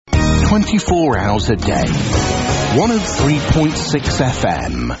24 hours a day. 103.6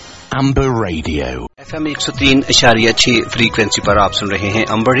 FM, Amber Radio. FM 103.6 frequency पर आप सुन रहे हैं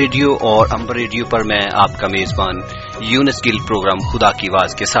अम्बर रेडियो, और अम्बर रेडियो पर मैं आपका मेजबान यूनुस गिल प्रोग्राम खुदा की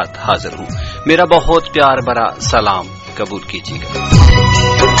आवाज के साथ हाजिर हूं। मेरा बहुत प्यार भरा सलाम कबूल कीजिएगा।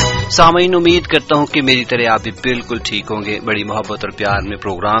 सामईन, उम्मीद करता हूं कि मेरी तरह आप भी बिल्कुल ठीक होंगे, बड़ी मोहब्बत और प्यार में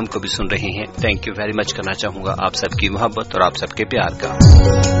प्रोग्राम को भी सुन रहे हैं। थैंक यू वेरी मच करना चाहूंगा आप सबकी मोहब्बत और आप सबके प्यार का।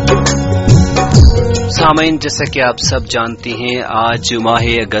 सामईन, जैसा कि आप सब जानते हैं, आज माह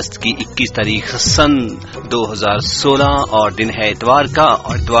अगस्त की 21 तारीख सन 2016 और दिन है इतवार का,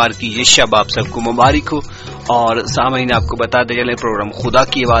 और इतवार की ये शब आप सबको मुबारक हो। और सामईन, आपको बताते चले प्रोग्राम खुदा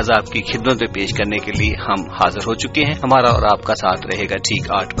की आवाज आपकी खिदमत में पेश करने के लिए हम हाजिर हो चुके हैं। हमारा और आपका साथ रहेगा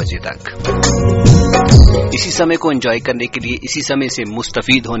ठीक 8 बजे तक। इसी समय को एंजॉय करने के लिए, इसी समय से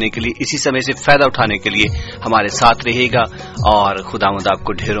मुस्तफीद होने के लिए, इसी समय से फायदा उठाने के लिए हमारे साथ रहेगा, और खुदावंद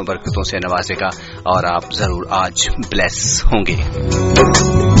आपको ढेरों बरकतों से नवाजेगा और आप जरूर आज ब्लेस होंगे।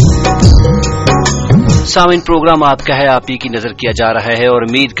 सामईन, प्रोग्राम आपका है, आप ही की नजर किया जा रहा है, और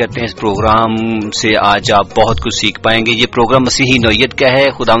उम्मीद करते हैं इस प्रोग्राम से आज आप बहुत कुछ सीख पाएंगे। ये प्रोग्राम मसीही नौयत का है।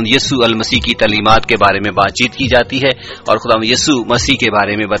 खुदावंद यीशु अल मसीह की तालीमात के बारे में बातचीत की जाती है, और खुदावंद यीशु मसीह के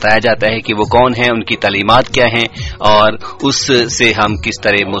बारे में बताया जाता है कि वो कौन है, उनकी तालीमात क्या हैं, और उससे हम किस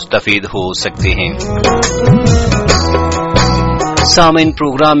तरह मुस्तफीद हो सकते हैं। सामईन,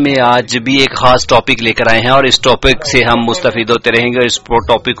 प्रोग्राम में आज भी एक खास टॉपिक लेकर आए हैं, और इस टॉपिक से हम मुस्तफीद होते रहेंगे, और इस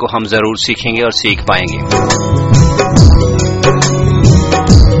टॉपिक को हम जरूर सीखेंगे और सीख पाएंगे।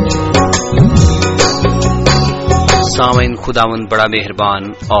 सामईन, खुदावंद बड़ा मेहरबान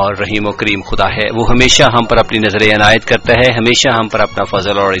और रहीम और करीम खुदा है। वो हमेशा हम पर अपनी नजर इनायत करता है, हमेशा हम पर अपना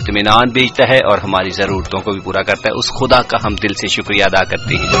फजल और इत्मीनान भेजता है, और हमारी जरूरतों को भी पूरा करता है। उस खुदा का हम दिल से शुक्रिया अदा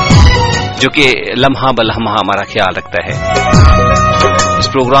करते हैं जो कि लम्हा बलम्हा हमारा ख्याल रखता है। इस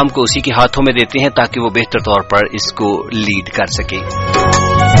प्रोग्राम को उसी के हाथों में देते हैं ताकि वो बेहतर तौर पर इसको लीड कर सके।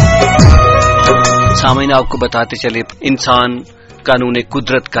 सामईन, आपको बताते चले, इंसान कानून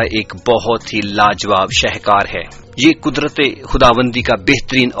कुदरत का एक बहुत ही लाजवाब शाहकार है। ये कुदरत खुदाबंदी का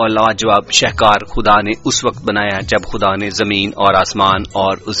बेहतरीन और लाजवाब शाहकार खुदा ने उस वक्त बनाया जब खुदा ने जमीन और आसमान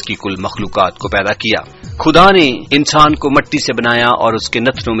और उसकी कुल मखलूकात को पैदा किया। खुदा ने इंसान को मिट्टी से बनाया और उसके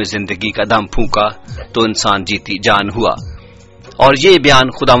नथनों में जिंदगी का दम फूंका तो इंसान जीती जान हुआ। और ये बयान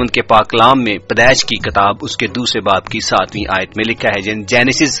खुदावंद के पाक कलाम में पैदाइश की किताब उसके दूसरे बाब की 7वीं आयत में लिखा है,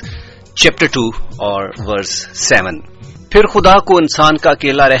 जेनेसिस चैप्टर 2 और वर्स 7। फिर खुदा को इंसान का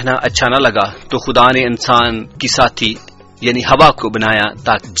अकेला रहना अच्छा न लगा, तो खुदा ने इंसान की साथी यानी हवा को बनाया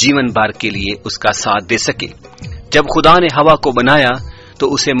ताकि जीवन भर के लिए उसका साथ दे सके। जब खुदा ने हवा को बनाया तो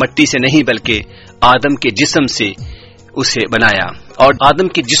उसे मिट्टी से नहीं बल्कि आदम के जिस्म से उसे बनाया, और आदम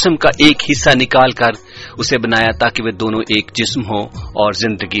के जिस्म का एक हिस्सा निकाल कर उसे बनाया ताकि वे दोनों एक जिस्म हो और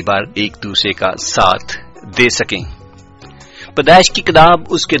जिंदगी भर एक दूसरे का साथ दे सकें। पैदाइश की किताब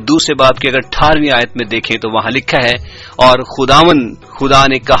उसके दूसरे बाब की अगर 18वीं आयत में देखें तो वहां लिखा है, और खुदा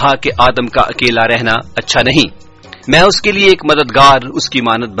ने कहा कि आदम का अकेला रहना अच्छा नहीं, मैं उसके लिए एक मददगार उसकी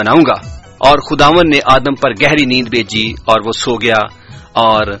मानद बनाऊंगा। और खुदावन ने आदम पर गहरी नींद भेजी और वो सो गया,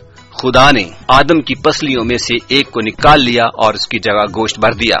 और खुदा ने आदम की पसलियों में से एक को निकाल लिया और उसकी जगह गोश्त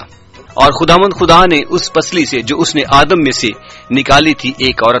भर दिया। और खुदा ने उस पसली से जो उसने आदम में से निकाली थी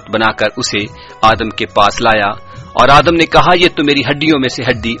एक औरत बनाकर उसे आदम के पास लाया, और आदम ने कहा, ये तो मेरी हड्डियों में से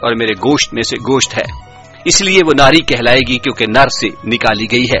हड्डी और मेरे गोश्त में से गोश्त है, इसलिए वो नारी कहलाएगी क्योंकि नर से निकाली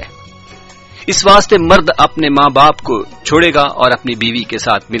गई है। इस वास्ते मर्द अपने माँ बाप को छोड़ेगा और अपनी बीवी के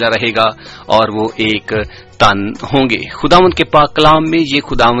साथ मिला रहेगा और वो एक तन होंगे। खुदावंद के पाक कलाम में ये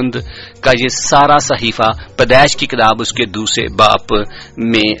खुदावंद का ये सारा सहीफा पैदाइश की किताब उसके दूसरे बाप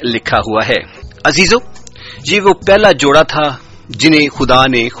में लिखा हुआ है। अजीजों, ये वो पहला जोड़ा था जिन्हें खुदा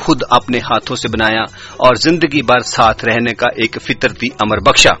ने खुद अपने हाथों से बनाया और जिंदगी भर साथ रहने का एक फितरती अमर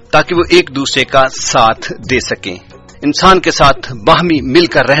बख्शा ताकि वो एक दूसरे का साथ दे सकें। इंसान के साथ बाहमी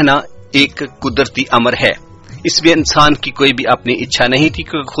मिलकर रहना एक कुदरती अमर है, इसमें इंसान की कोई भी अपनी इच्छा नहीं थी,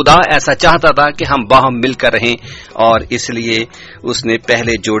 क्योंकि खुदा ऐसा चाहता था कि हम बाहम मिलकर रहें, और इसलिए उसने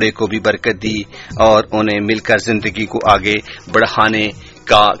पहले जोड़े को भी बरकत दी और उन्हें मिलकर जिंदगी को आगे बढ़ाने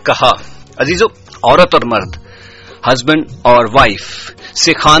का कहा। अजीजों, औरत और मर्द, हस्बैंड और वाइफ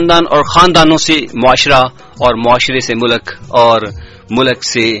से खानदान और खानदानों से मुआशरा और मुआशरे से मुल्क और मुल्क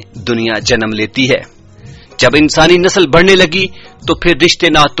से दुनिया जन्म लेती है। जब इंसानी नस्ल बढ़ने लगी तो फिर रिश्ते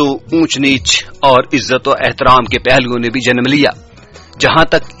नातों, ऊंच नीच और इज्जत और एहतराम के पहलुओं ने भी जन्म लिया। जहां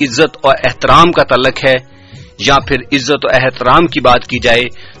तक इज्जत और एहतराम का तल्लुक है या फिर इज्जत और एहतराम की बात की जाए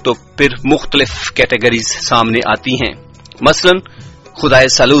तो फिर मुख्तलिफ कैटेगरीज सामने आती हैं। मसलन खुदाए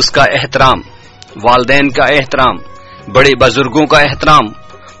सलूस का एहतराम, वालदैन का एहतराम, बड़े बुजुर्गों का एहतराम,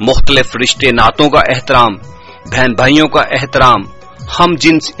 मुख्तलिफ रिश्ते नातों का एहतराम, बहन भाइयों का एहतराम, हम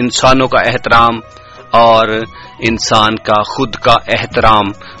जिन्स इंसानों का एहतराम और इंसान का खुद का एहतराम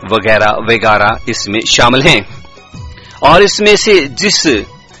वगैरह वगैरह इसमें शामिल हैं। और इसमें से जिस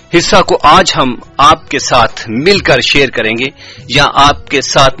हिस्सा को आज हम आपके साथ मिलकर शेयर करेंगे या आपके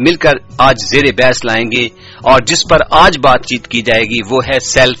साथ मिलकर आज ज़ेरे बहस लाएंगे और जिस पर आज बातचीत की जाएगी वो है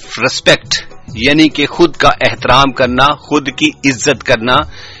सेल्फ रिस्पेक्ट, यानी कि खुद का एहतराम करना, खुद की इज्जत करना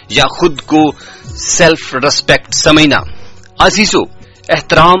या खुद को सेल्फ रिस्पेक्ट समझना। अजीजों,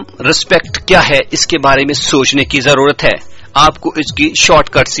 एहतराम रिस्पेक्ट क्या है इसके बारे में सोचने की जरूरत है। आपको इसकी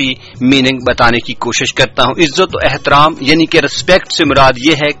शॉर्टकट सी मीनिंग बताने की कोशिश करता हूं। इज्जत और एहतराम यानी कि रिस्पेक्ट से मुराद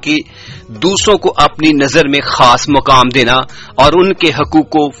ये है कि दूसरों को अपनी नजर में खास मुकाम देना और उनके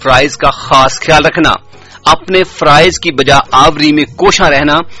हकूकों फराइज का खास ख्याल रखना, अपने फराइज की बजाय आवरी में कोशा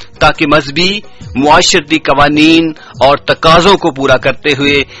रहना ताकि मजहबी मुआशरती कवानीन और तकाजों को पूरा करते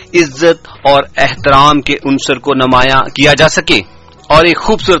हुए इज्जत और एहतराम के उनसर को नुमायां किया जा सके और एक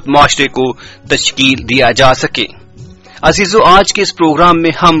खूबसूरत मुआशरे को तश्कील दिया जा सके। अजीजों, आज के इस प्रोग्राम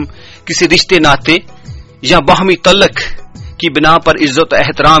में हम किसी रिश्ते नाते या बाहमी तल्लक की बिना पर इज्जत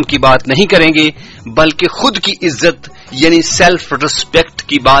एहतराम की बात नहीं करेंगे, बल्कि खुद की इज्जत यानी सेल्फ रिस्पेक्ट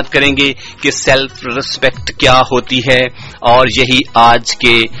की बात करेंगे कि सेल्फ रिस्पेक्ट क्या होती है। और यही आज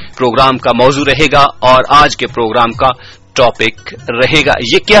के प्रोग्राम का मौजू रहेगा और आज के प्रोग्राम का टॉपिक रहेगा।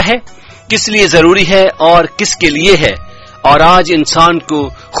 ये क्या है, किस लिए जरूरी है और किसके लिए है, और आज इंसान को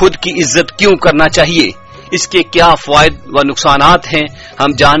खुद की इज्जत क्यों करना चाहिए, इसके क्या फायदे व नुकसानात हैं,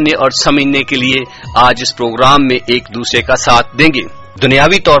 हम जानने और समझने के लिए आज इस प्रोग्राम में एक दूसरे का साथ देंगे।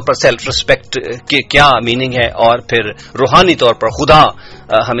 दुनियावी तौर पर सेल्फ रिस्पेक्ट के क्या मीनिंग है और फिर रूहानी तौर पर खुदा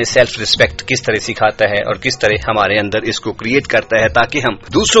हमें सेल्फ रिस्पेक्ट किस तरह सिखाता है और किस तरह हमारे अंदर इसको क्रिएट करता है ताकि हम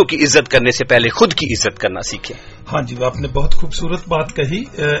दूसरों की इज्जत करने से पहले खुद की इज्जत करना सीखें। हाँ जी, आपने बहुत खूबसूरत बात कही।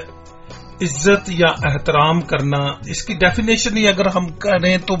 इज्जत या एहतराम करना, इसकी डेफिनेशन ही अगर हम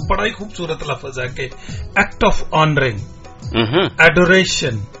करें तो बड़ा ही खूबसूरत लफ्ज है कि act of honouring,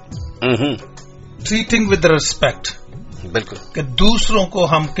 adoration, treating with respect. बिल्कुल, कि दूसरों को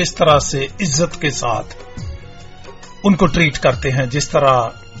हम किस तरह से इज्जत के साथ उनको ट्रीट करते हैं, जिस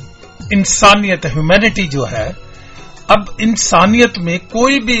तरह इंसानियत, ह्यूमैनिटी जो है। अब इंसानियत में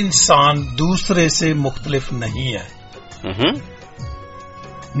कोई भी इंसान दूसरे से मुख्तलिफ नहीं है।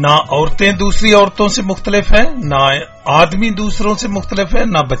 ना औरतें दूसरी औरतों से मुख्तलिफ है, ना आदमी दूसरों से मुख्तलिफ है,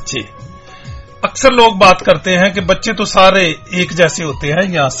 ना बच्चे। अक्सर लोग बात करते हैं कि बच्चे तो सारे एक जैसे होते हैं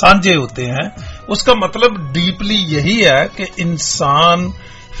या सांझे होते हैं। उसका मतलब डीपली यही है कि इंसान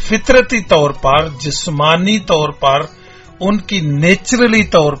फितरती तौर पर, जिस्मानी तौर पर, उनकी नेचुरली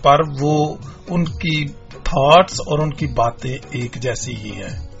तौर पर वो उनकी थॉट्स और उनकी बातें एक जैसी ही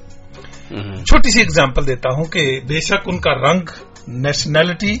है। छोटी सी एग्जांपल देता हूं कि बेशक उनका रंग,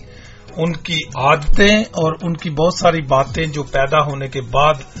 नेशनैलिटी, उनकी आदतें और उनकी बहुत सारी बातें जो पैदा होने के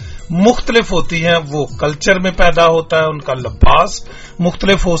बाद मुख्तलिफ होती हैं, वो कल्चर में पैदा होता है, उनका लिबास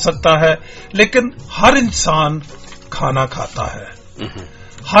मुख्तलिफ हो सकता है, लेकिन हर इंसान खाना खाता है,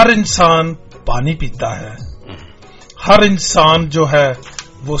 हर इंसान पानी पीता है, हर इंसान जो है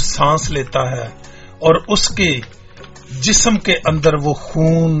वो सांस लेता है और उसके जिस्म के अंदर वो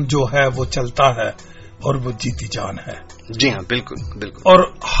खून जो है वो चलता है और वो जीती जान है। जी हाँ, बिल्कुल बिल्कुल। और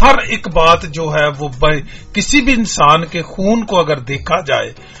हर एक बात जो है वो किसी भी इंसान के खून को अगर देखा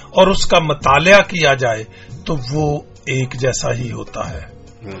जाए और उसका मुतालिया किया जाए तो वो एक जैसा ही होता है।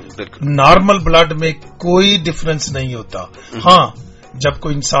 नॉर्मल ब्लड में कोई डिफरेंस नहीं होता। हाँ, जब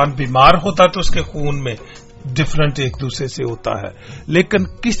कोई इंसान बीमार होता है तो उसके खून में डिफरेंट एक दूसरे से होता है, लेकिन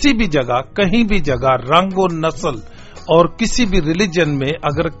किसी भी जगह, कहीं भी जगह, रंग और नस्ल और किसी भी रिलीजन में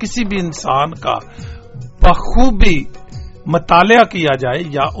अगर किसी भी इंसान का बखूबी मुतालिया किया जाए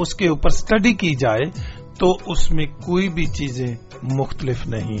या उसके ऊपर स्टडी की जाए तो उसमें कोई भी चीजें मुख्तलिफ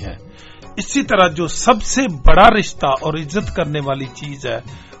नहीं है। इसी तरह जो सबसे बड़ा रिश्ता और इज्जत करने वाली चीज है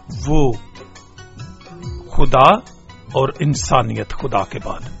वो खुदा और इंसानियत, खुदा के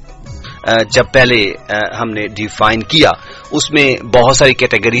बाद। जब पहले हमने डिफाइन किया उसमें बहुत सारी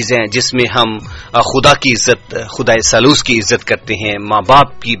कैटेगरीज हैं जिसमें हम खुदा की इज्जत, खुदा सलूस की इज्जत करते हैं, माँ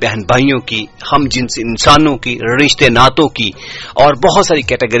बाप की, बहन भाइयों की, हम जिन्स इंसानों की, रिश्ते नातों की, और बहुत सारी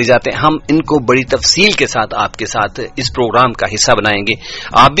कैटेगरीज आते हैं। हम इनको बड़ी तफसील के साथ आपके साथ इस प्रोग्राम का हिस्सा बनाएंगे।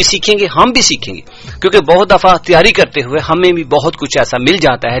 आप भी सीखेंगे, हम भी सीखेंगे, क्योंकि बहुत दफा तैयारी करते हुए हमें भी बहुत कुछ ऐसा मिल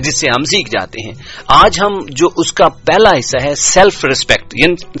जाता है जिससे हम सीख जाते हैं। आज हम जो उसका पहला हिस्सा है सेल्फ रिस्पेक्ट,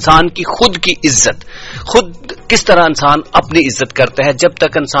 इंसान की खुद की इज्जत, खुद किस तरह इंसान اپنی عزت کرتا ہے. جب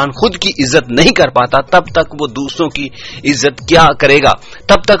تک انسان خود کی عزت نہیں کر پاتا تب تک وہ دوسروں کی عزت کیا کرے گا,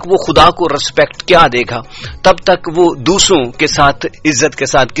 تب تک وہ خدا کو ریسپیکٹ کیا دے گا, تب تک وہ دوسروں کے ساتھ عزت کے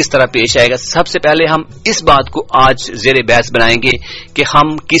ساتھ کس طرح پیش آئے گا. سب سے پہلے ہم اس بات کو آج زیر بحث بنائیں گے کہ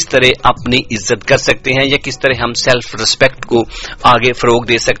ہم کس طرح اپنی عزت کر سکتے ہیں, یا کس طرح ہم سیلف ریسپیکٹ کو آگے فروغ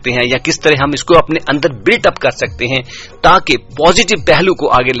دے سکتے ہیں, یا کس طرح ہم اس کو اپنے اندر بلٹ اپ کر سکتے ہیں تاکہ پازیٹو پہلو کو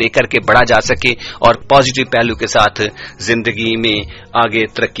آگے لے کر کے بڑھا جا سکے اور پازیٹو پہلو کے ساتھ زندگی میں آگے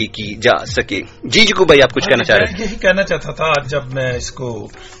ترقی کی جا سکے. جی جی کو بھائی آپ کچھ کہنا چاہ رہے ہیں؟ یہی کہنا چاہتا تھا. جب میں اس کو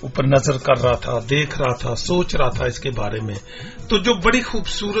اوپر نظر کر رہا تھا, دیکھ رہا تھا, سوچ رہا تھا اس کے بارے میں, تو جو بڑی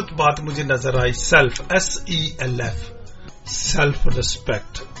خوبصورت بات مجھے نظر آئی, سیلف, SELF, سیلف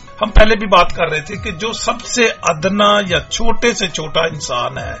ریسپیکٹ. ہم پہلے بھی بات کر رہے تھے کہ جو سب سے ادنا یا چھوٹے سے چھوٹا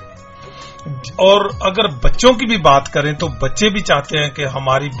انسان ہے, اور اگر بچوں کی بھی بات کریں تو بچے بھی چاہتے ہیں کہ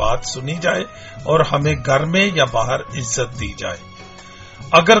ہماری بات سنی جائے اور ہمیں گھر میں یا باہر عزت دی جائے.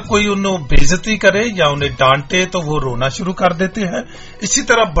 اگر کوئی انہوں بے عزتی کرے یا انہیں ڈانٹے تو وہ رونا شروع کر دیتے ہیں. اسی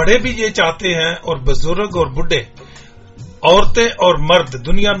طرح بڑے بھی یہ چاہتے ہیں, اور بزرگ اور بڈھے, عورتیں اور مرد,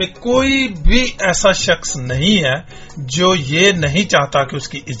 دنیا میں کوئی بھی ایسا شخص نہیں ہے جو یہ نہیں چاہتا کہ اس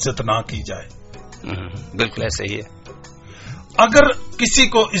کی عزت نہ کی جائے. بالکل ایسا ہی ہے. اگر کسی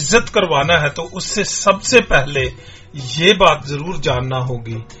کو عزت کروانا ہے تو اس سے سب سے پہلے یہ بات ضرور جاننا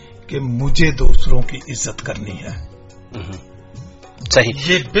ہوگی کہ مجھے دوسروں کی عزت کرنی ہے. صحیح,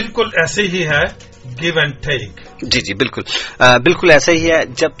 یہ بالکل ایسے ہی ہے, گیو اینڈ ٹیک. جی جی بالکل بالکل ایسا ہی ہے.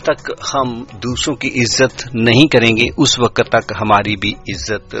 جب تک ہم دوسروں کی عزت نہیں کریں گے اس وقت تک ہماری بھی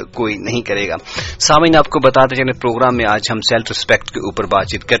عزت کوئی نہیں کرے گا. سامعین آپ کو بتاتے چلیں پروگرام میں آج ہم سیلف ریسپیکٹ کے اوپر بات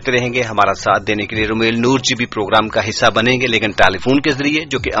چیت کرتے رہیں گے. ہمارا ساتھ دینے کے لیے رومیل نور جی بھی پروگرام کا حصہ بنیں گے, لیکن ٹیلی فون کے ذریعے,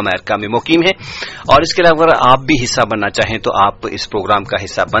 جو کہ امریکہ میں مقیم ہے. اور اس کے علاوہ اگر آپ بھی حصہ بننا چاہیں تو آپ اس پروگرام کا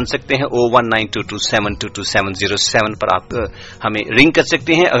حصہ بن سکتے ہیں. 01922722707 پر آپ ہمیں رنگ کر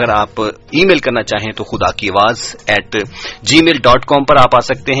سکتے ہیں. اگر آپ ای میل کرنا چاہیں تو خدا کی آواز @gmail.com پر آپ آ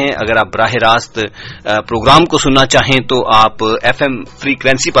سکتے ہیں. اگر آپ براہ راست پروگرام کو سننا چاہیں تو آپ FM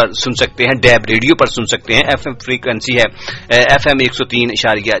فریکوینسی پر سن سکتے ہیں, ڈیب ریڈیو پر سن سکتے ہیں. FM فریکوینسی ہے FM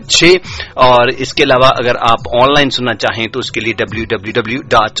 103.6. اور اس کے علاوہ اگر آپ آن لائن سننا چاہیں تو اس کے لیے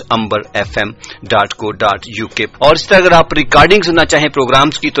www.amberfm.co.uk. اور اس طرح اگر آپ ریکارڈنگ سننا چاہیں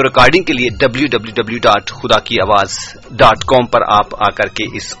پروگرامز کی تو ریکارڈنگ کے لیے www.khudakiawaz.com پر آپ آ کر کے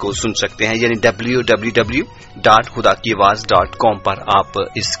اس کو سن سکتے ہیں, یعنی www.khudakiawaz.com پر آپ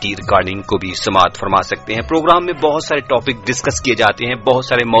اس کی ریکارڈنگ کو بھی سماعت فرما سکتے ہیں. پروگرام میں بہت سارے ٹاپک ڈسکس کیے جاتے ہیں, بہت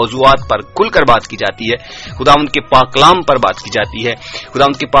سارے موضوعات پر کھل کر بات کی جاتی ہے, خداوند کے پاک کلام پر بات کی جاتی ہے.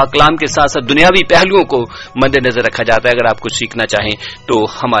 خداوند کے پاک کلام کے ساتھ ساتھ دنیاوی پہلوؤں کو مد نظر رکھا جاتا ہے. اگر آپ کچھ سیکھنا چاہیں تو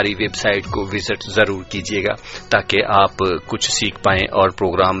ہماری ویب سائٹ کو وزٹ ضرور کیجیے گا تاکہ آپ کچھ سیکھ پائیں, اور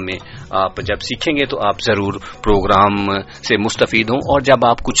پروگرام میں آپ جب سیکھیں گے تو آپ ضرور پروگرام سے مستفید ہوں. اور جب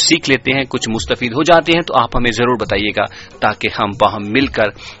آپ کچھ سیکھ لیتے ہیں, کچھ مستفید ہو جاتے ہیں, تو آپ ہمیں ضرور بتائیے گا تاکہ ہم باہم مل کر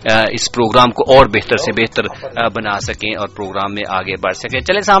اس پروگرام کو اور بہتر سے بہتر بنا سکیں اور پروگرام میں آگے بڑھ سکیں.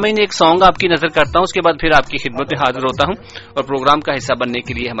 چلیں سامعین, ایک سانگ آپ کی نظر کرتا ہوں, اس کے بعد پھر آپ کی خدمت میں حاضر ہوتا ہوں اور پروگرام کا حصہ بننے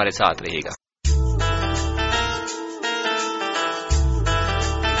کے لیے ہمارے ساتھ رہے گا.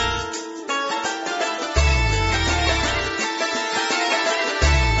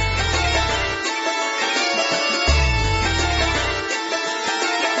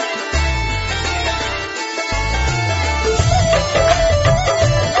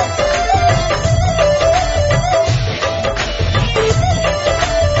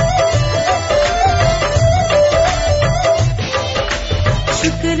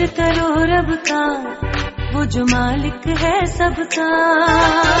 شکر کرو رب کا, وہ جو مالک ہے سب کا.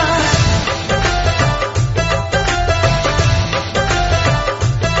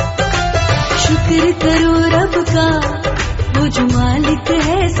 شکر کرو رب کا, وہ جو مالک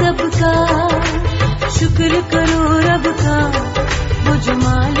ہے سب کا. شکر کرو رب کا, وہ جو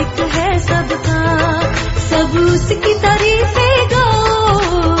مالک ہے سب کا. سب اس کی تعریفیں گاؤ,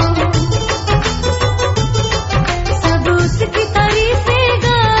 سب اس کی تعریفیں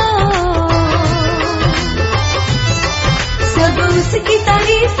گاؤ, سب اس کی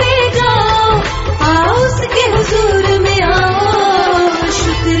تعریفیں گاؤ. آؤ اس کے حضور میں آؤ.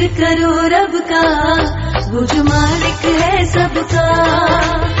 شکر کرو رب کا, وہ جو مالک ہے سب کا.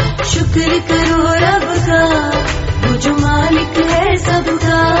 شکر کرو رب کا, وہ جو مالک ہے سب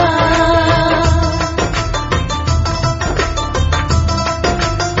کا.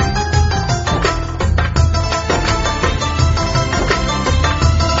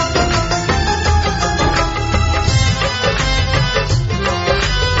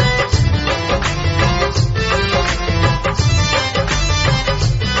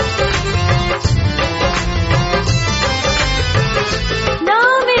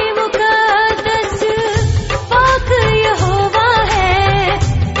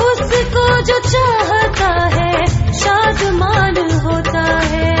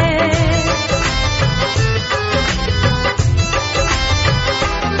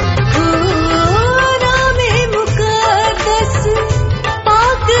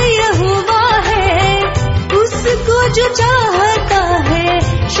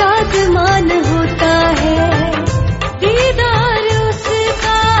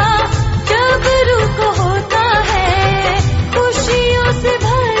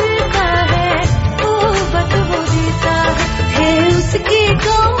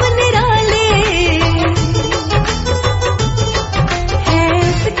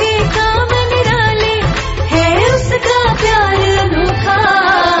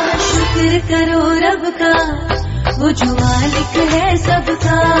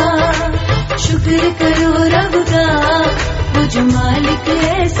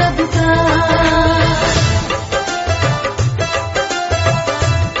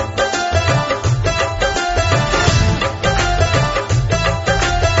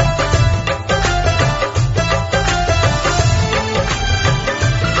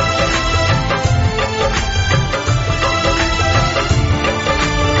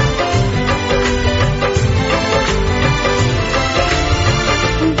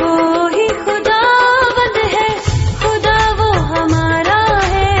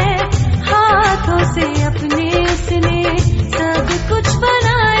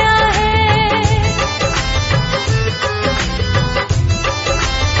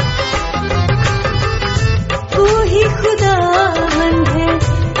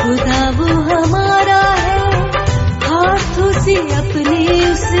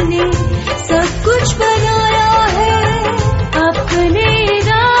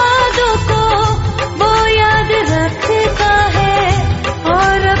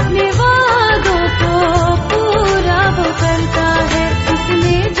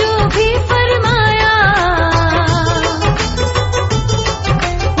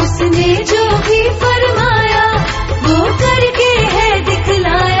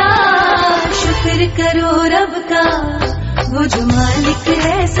 रब का, वो जो मालिक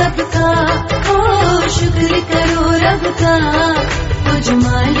है सबका। ओ शुक्र करो रब का, वो जो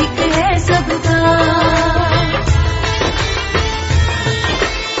मालिक है सबका।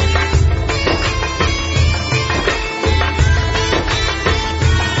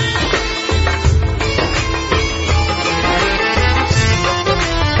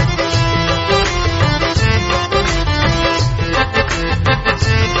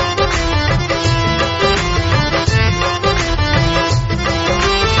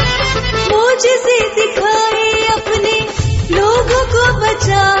 मुझसे दिखाए अपने लोगों को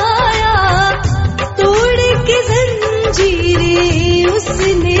बचाया, तोड़ के जंजीरें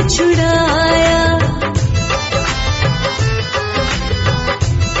उसने छुड़ाया।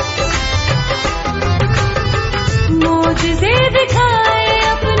 मुझसे दिखाए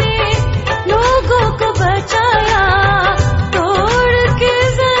अपने लोगों को बचाया, तोड़ के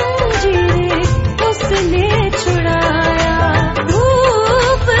जंजीरें उसने छुड़ाया।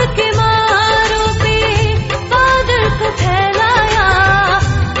 धूप के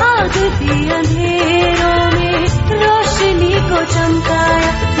अंधेरों में रोशनी को चमकाया।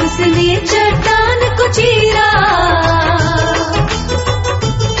 उसने चट्टान को चीरा,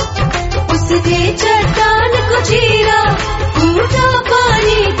 उसने चट्टान को चीरा, टूटा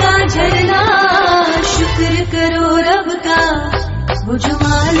पानी का झरना। शुक्र करो रब का, वो जो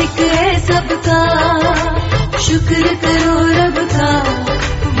मालिक है सबका। शुक्र करो रब का,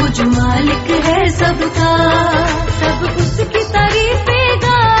 वो जो मालिक है सबका। सब उसकी तारीफें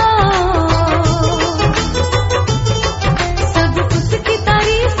गाओ, सब उसकी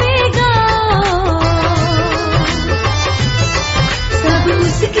तारीफें गाओ, सब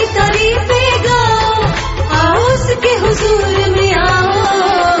उसकी तारीफें गाओ। आओ उसके हुजूर में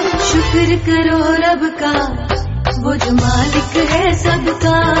आओ। शुक्र करो रब का, वो जो मालिक है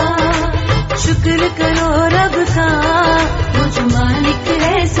सबका। शुक्र करो रब का, वो जो मालिक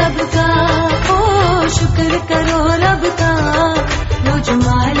है सबका। ओ शुक्र करो रब का, वो जो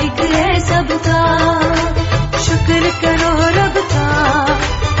मालिक है सबका। शुक्र करो रब का,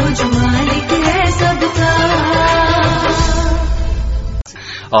 वो जो मालिक है सबका।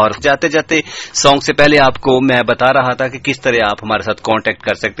 और जाते जाते सॉन्ग से पहले आपको मैं बता रहा था कि किस तरह आप हमारे साथ कांटेक्ट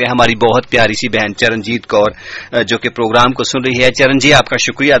कर सकते हैं। हमारी बहुत प्यारी सी बहन चरणजीत कौर जो कि प्रोग्राम को सुन रही है। चरण जी, आपका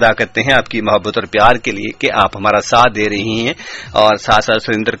शुक्रिया अदा करते हैं आपकी मोहब्बत और प्यार के लिए कि आप हमारा साथ दे रही हैं। और साथ साथ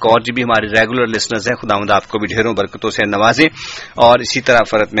सुरेंद्र कौर जी भी हमारे रेगुलर लिसनर्स हैं। खुदावंद आपको भी ढेरों बरकतों से नवाजे। और इसी तरह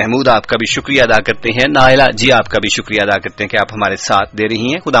फरत महमूद आपका भी शुक्रिया अदा करते हैं। नाइला जी आपका भी शुक्रिया अदा करते हैं कि आप हमारे साथ दे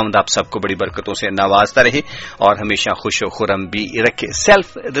रही हैं। खुदावंद आप सबको बड़ी बरकतों से नवाजता रहे और हमेशा खुश खुरम भी रखे।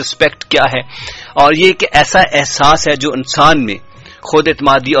 सेल्फ रिस्पेक्ट क्या है? और ये एक ऐसा एहसास है जो इंसान में खुद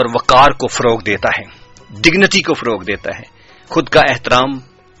एतमादी और वकार को फरोग देता है, डिग्निटी को फरोग देता है। खुद का एहतराम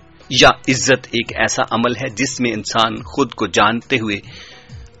या इज्जत एक ऐसा अमल है जिसमें इंसान खुद को जानते हुए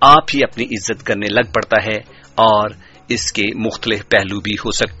आप ही अपनी इज्जत करने लग पड़ता है। और इसके मुख्तलिफ पहलू भी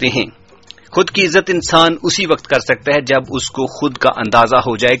हो सकते हैं। खुद की इज्जत इंसान उसी वक्त कर सकता है जब उसको खुद का अंदाजा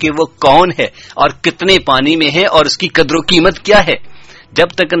हो जाए कि वो कौन है और कितने पानी में है और उसकी कदर कीमत क्या है।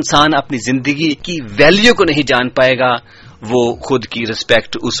 जब तक इंसान अपनी जिंदगी की वैल्यू को नहीं जान पाएगा, वो खुद की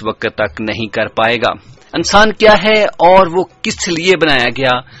रिस्पेक्ट उस वक्त तक नहीं कर पाएगा। इंसान क्या है और वो किस लिए बनाया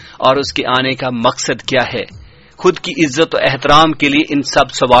गया और उसके आने का मकसद क्या है। खुद की इज्जत और एहतराम के लिए इन सब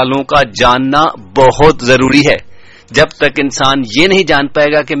सवालों का जानना बहुत जरूरी है। जब तक इंसान ये नहीं जान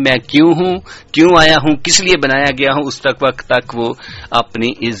पाएगा कि मैं क्यों हूं, क्यों आया हूं, किस लिए बनाया गया हूं, उस वक्त तक वो अपनी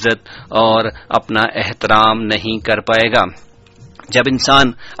इज्जत और अपना एहतराम नहीं कर पाएगा। जब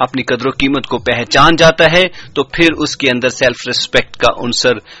इंसान अपनी कदर कीमत को पहचान जाता है तो फिर उसके अंदर सेल्फ रिस्पेक्ट का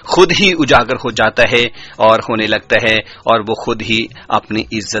उनसर खुद ही उजागर हो जाता है और होने लगता है और वो खुद ही अपनी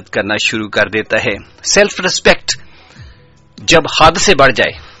इज्जत करना शुरू कर देता है। सेल्फ रिस्पेक्ट जब हद से बढ़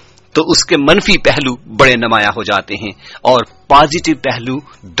जाए तो उसके मनफी पहलू बड़े नुमाया हो जाते हैं और पॉजिटिव पहलू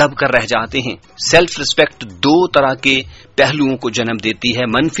दब कर रह जाते हैं। सेल्फ रिस्पेक्ट दो तरह के पहलुओं को जन्म देती है,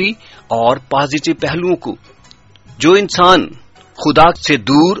 मनफी और पॉजिटिव पहलुओं को। जो इंसान खुदा से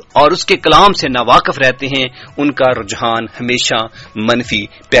दूर और उसके कलाम से नावाकिफ रहते हैं, उनका रुझान हमेशा मनफी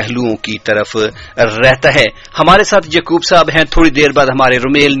पहलुओं की तरफ रहता है। हमारे साथ यकूब साहब हैं, थोड़ी देर बाद हमारे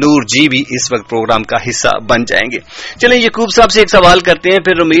रुमेल नूर जी भी इस वक्त प्रोग्राम का हिस्सा बन जाएंगे। चलें यकूब साहब से एक सवाल करते हैं,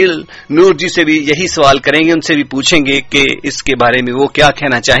 फिर रुमेल नूर जी से भी यही सवाल करेंगे, उनसे भी पूछेंगे कि इसके बारे में वो क्या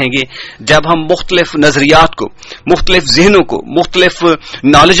कहना चाहेंगे। जब हम मुख्तलिफ नजरियात को, मुख्तलिफ जहनों को, मुख्तलिफ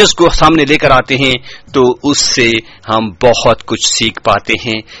नॉलेजेस को सामने लेकर आते हैं तो उससे हम बहुत कुछ सीख पाते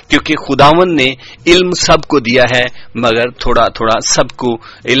हैं, क्योंकि खुदावन ने इल्म सबको दिया है, मगर थोड़ा थोड़ा सबको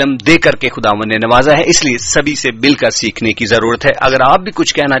इल्म दे करके खुदावन ने नवाजा है, इसलिए सभी से मिलकर सीखने की जरूरत है। अगर आप भी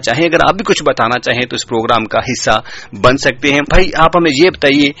कुछ कहना चाहें, अगर आप भी कुछ बताना चाहें तो इस प्रोग्राम का हिस्सा बन सकते हैं। भाई आप हमें ये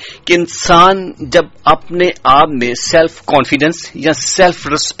बताइए कि इंसान जब अपने आप में सेल्फ कॉन्फिडेंस या सेल्फ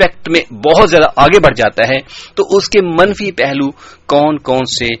रिस्पेक्ट में बहुत ज्यादा आगे बढ़ जाता है तो उसके मनफी पहलू कौन कौन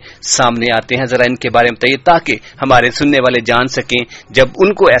से सामने आते हैं, जरा इनके बारे में बताइए, ताकि हमारे सुनने वाले जान सकें, जब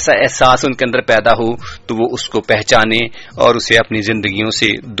उनको ऐसा एहसास उनके अंदर पैदा हो तो वो उसको पहचाने और उसे अपनी जिंदगियों से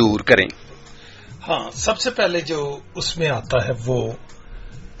दूर करें। हाँ, सबसे पहले जो उसमें आता है वो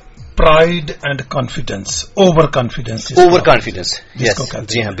pride and confidence, over confidence.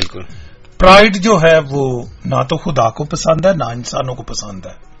 जी हाँ, बिल्कुल। प्राइड जो है वो ना तो खुदा को पसंद है ना इंसानों को पसंद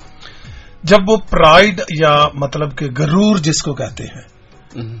है। जब वो प्राइड या मतलब कि गरूर जिसको कहते हैं,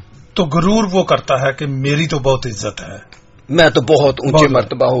 तो गरूर वो करता है कि मेरी तो बहुत इज्जत है, मैं तो बहुत ऊंचे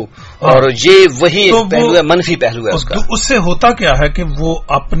मर्तबा हूं, और ये वही तो पहलू है, मनफी पहलू है उसका। उससे होता क्या है कि वो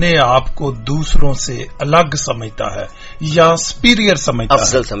अपने आप को दूसरों से अलग समझता है या सुपीरियर समझता है,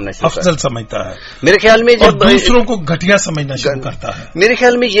 अफजल समझता है मेरे ख्याल में, जब दूसरों को घटिया समझना शुरू करता है। मेरे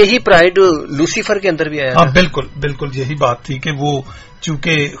ख्याल में यही प्राइड लूसीफर के अंदर भी आया। हाँ, बिल्कुल बिल्कुल यही बात थी कि वो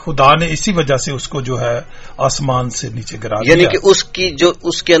चूंकि खुदा ने इसी वजह से उसको जो है आसमान से नीचे गिरा दिया, यानी कि उसकी जो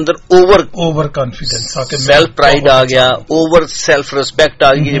उसके अंदर ओवर कॉन्फिडेंस आ गया, सेल्फ प्राइड आ गया, ओवर सेल्फ रिस्पेक्ट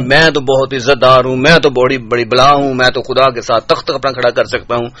आ गई, मैं तो बहुत इज्जतदार हूं, मैं तो बड़ी बड़ी बला हूं, मैं तो खुदा के साथ तख्त अपना खड़ा कर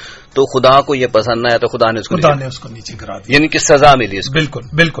सकता हूं। तो खुदा को ये पसंद आया तो खुदा ने उसको नीचे गिरा दिया, यानी कि सजा मिली इसको। बिल्कुल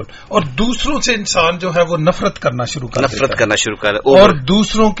बिल्कुल। और दूसरों से इंसान जो है वो नफरत करना शुरू कर और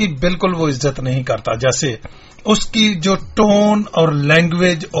दूसरों की बिल्कुल वो इज्जत नहीं करता। जैसे उसकी जो टोन और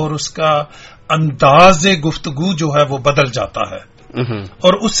लैंग्वेज और उसका अंदाज़े गुफ्तगू जो है वो बदल जाता है,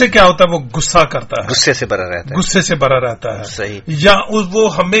 और उससे क्या होता है, वो गुस्सा करता है, गुस्से से भरा रहता है सही, या वो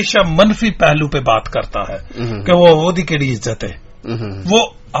हमेशा मनफी पहलू पे बात करता है कि वो ओदी केड़ी इज्जत है, वो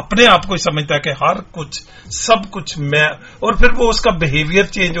अपने आप को समझता है कि हर कुछ सब कुछ मैं, और फिर वो उसका बिहेवियर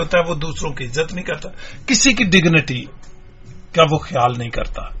चेंज होता है, वो दूसरों की इज्जत नहीं करता, किसी की डिग्निटी का वो ख्याल नहीं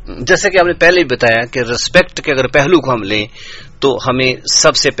करता। जैसे कि आपने पहले ही बताया कि रिस्पेक्ट के अगर पहलू को हम लें तो हमें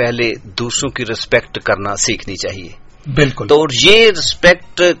सबसे पहले दूसरों की रिस्पेक्ट करना सीखनी चाहिए। बिल्कुल। तो ये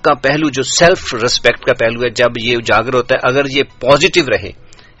रिस्पेक्ट का पहलू, जो सेल्फ रिस्पेक्ट का पहलू है, जब ये उजागर होता है, अगर ये पॉजिटिव रहे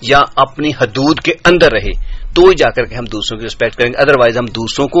या अपनी हदूद के अंदर रहे तो ही जाकर के हम दूसरों की रिस्पेक्ट करेंगे। अदरवाइज हम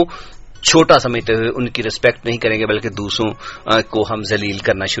दूसरों को छोटा समझते हुए उनकी रिस्पेक्ट नहीं करेंगे, बल्कि दूसरों को हम जलील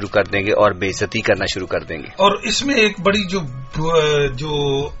करना शुरू कर देंगे और बेइज्जती करना शुरू कर देंगे। और इसमें एक बड़ी जो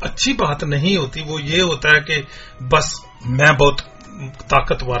अच्छी बात नहीं होती वो ये होता है कि बस मैं बहुत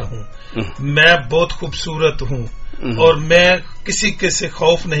ताकतवर हूं, मैं बहुत खूबसूरत हूं, और मैं किसी के से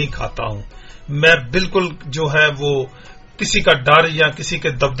खौफ नहीं खाता हूं, मैं बिल्कुल जो है वो किसी का डर या किसी के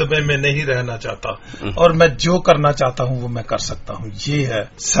दबदबे में नहीं रहना चाहता, और मैं जो करना चाहता हूं वो मैं कर सकता हूं। ये है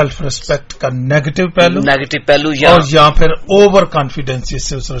सेल्फ रिस्पेक्ट का नेगेटिव पहलू या फिर ओवर कॉन्फिडेंस,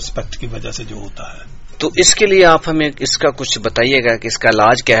 जिससे उस रिस्पेक्ट की वजह से जो होता है। तो इसके लिए आप हमें इसका कुछ बताइएगा कि इसका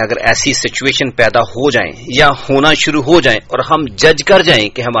इलाज क्या है। अगर ऐसी सिचुएशन पैदा हो जाए या होना शुरू हो जाए और हम जज कर जाएं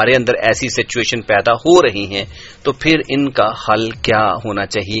कि हमारे अंदर ऐसी सिचुएशन पैदा हो रही हैं, तो फिर इनका हल क्या होना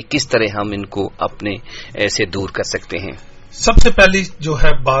चाहिए, किस तरह हम इनको अपने ऐसे दूर कर सकते हैं? सबसे पहली जो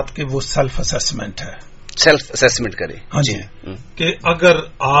है बात कि वो सेल्फ असेसमेंट है, सेल्फ असेसमेंट करें। हाँ जी, कि अगर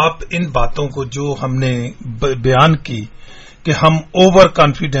आप इन बातों को जो हमने बयान की कि हम ओवर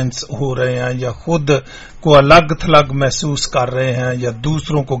कॉन्फिडेंस हो रहे हैं या खुद को अलग थलग महसूस कर रहे हैं या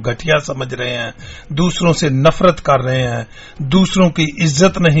दूसरों को घटिया समझ रहे हैं, दूसरों से नफरत कर रहे हैं, दूसरों की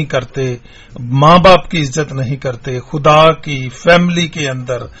इज्जत नहीं करते, माँ बाप की इज्जत नहीं करते, खुदा की, फैमिली के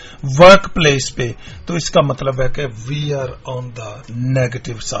अंदर, वर्क प्लेस पे, तो इसका मतलब है कि we are on the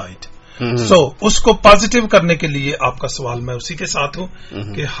negative side. सो उसको पॉजिटिव करने के लिए आपका सवाल मैं उसी के साथ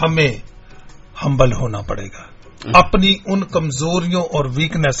हूं कि हमें हम्बल होना पड़ेगा, अपनी उन कमजोरियों और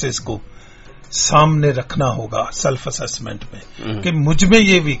वीकनेसेस को सामने रखना होगा सेल्फ असेसमेंट में कि मुझ में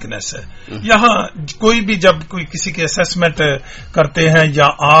ये वीकनेस है। यहाँ कोई भी जब कोई किसी की असेसमेंट करते हैं या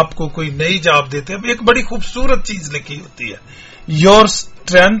आपको कोई नई जॉब देते हैं, एक बड़ी खूबसूरत चीज लिखी होती है, your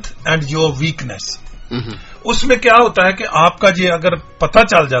strength and your weakness. उसमें क्या होता है कि आपका ये अगर पता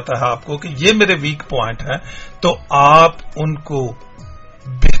चल जाता है आपको कि ये मेरे वीक पॉइंट है, तो आप उनको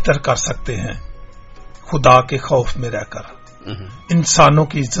बेहतर कर सकते हैं खुदा के खौफ में रहकर, इंसानों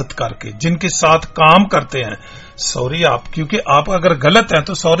की इज्जत करके, जिनके साथ काम करते हैं। सॉरी आप, क्योंकि आप अगर गलत हैं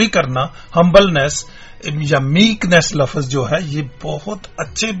तो सॉरी करना, हम्बलनेस या मीकनेस लफ्ज जो है, ये बहुत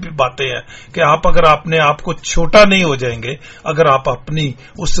अच्छे बातें हैं कि आप अगर अपने आप को छोटा नहीं हो जाएंगे, अगर आप अपनी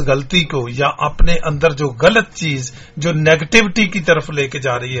उस गलती को या अपने अंदर जो गलत चीज जो नेगेटिविटी की तरफ लेके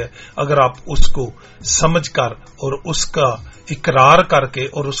जा रही है, अगर आप उसको समझकर और उसका इकरार करके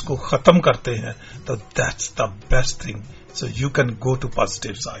और उसको खत्म करते हैं, तो that's the best thing. So you can go to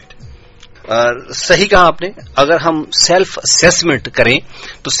positive side. सही कहा आपने। अगर हम सेल्फ असेसमेंट करें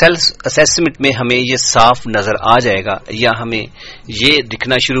तो सेल्फ असेसमेंट में हमें ये साफ नजर आ जाएगा या हमें ये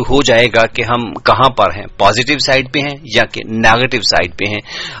दिखना शुरू हो जाएगा कि हम कहां पर हैं, पॉजिटिव साइड पे हैं या कि नेगेटिव साइड पे हैं।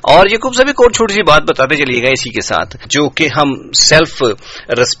 और ये खूब सभी को छोटी सी बात बताते चलिएगा इसी के साथ, जो कि हम सेल्फ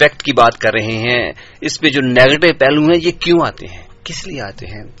रिस्पेक्ट की बात कर रहे हैं, इसमें जो नेगेटिव पहलू हैं ये क्यों आते हैं, किस लिए आते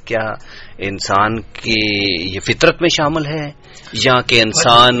हैं? क्या इंसान की ये फितरत में शामिल है या कि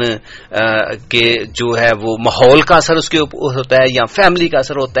इंसान के जो है वो माहौल का असर उसके ऊपर होता है या फैमिली का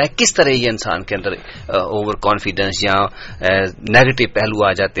असर होता है? किस तरह ये इंसान के अंदर ओवर कॉन्फिडेंस या नेगेटिव पहलू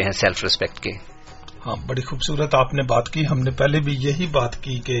आ जाते हैं सेल्फ रिस्पेक्ट के? हाँ, बड़ी खूबसूरत आपने बात की। हमने पहले भी यही बात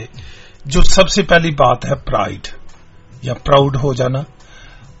की कि जो सबसे पहली बात है प्राइड या प्राउड हो जाना,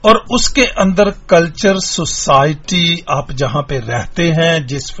 और उसके अंदर कल्चर, सोसाइटी, आप जहां पे रहते हैं,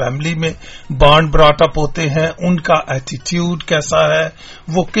 जिस फैमिली में बॉर्न ब्रॉट अप होते हैं, उनका एटीट्यूड कैसा है,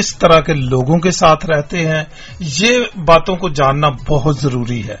 वो किस तरह के लोगों के साथ रहते हैं, ये बातों को जानना बहुत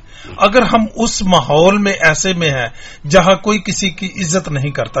जरूरी है। अगर हम उस माहौल में ऐसे में हैं जहां कोई किसी की इज्जत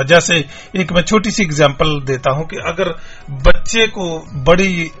नहीं करता, जैसे एक मैं छोटी सी एग्जांपल देता हूं कि अगर बच्चे को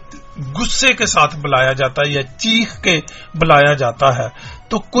बड़ी गुस्से के साथ बुलाया जाता है या चीख के बुलाया जाता है,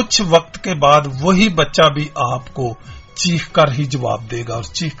 तो कुछ वक्त के बाद वही बच्चा भी आपको चीख कर ही जवाब देगा और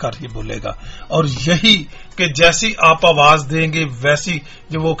चीख कर ही बोलेगा। और यही कि जैसी आप आवाज देंगे वैसी,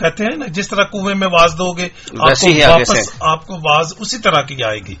 जो वो कहते हैं ना, जिस तरह कुएं में आवाज दोगे आपको वापस आपको आवाज उसी तरह की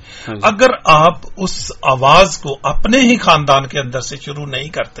आएगी। अगर आप उस आवाज को अपने ही खानदान के अंदर से शुरू नहीं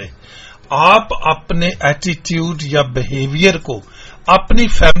करते, आप अपने एटीट्यूड या बिहेवियर को अपनी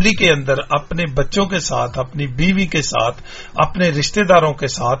फैमिली के अंदर, अपने बच्चों के साथ, अपनी बीवी के साथ, अपने रिश्तेदारों के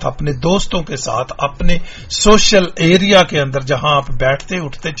साथ, अपने दोस्तों के साथ, अपने सोशल एरिया के अंदर जहां आप बैठते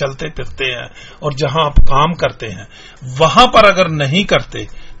उठते चलते फिरते हैं और जहां आप काम करते हैं, वहां पर अगर नहीं करते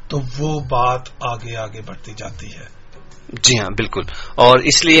तो वो बात आगे आगे बढ़ती जाती है। जी हाँ, बिल्कुल। और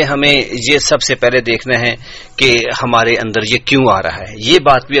इसलिए हमें ये सबसे पहले देखना है कि हमारे अंदर ये क्यों आ रहा है। ये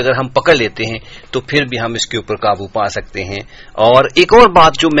बात भी अगर हम पकड़ लेते हैं तो फिर भी हम इसके ऊपर काबू पा सकते हैं। और एक और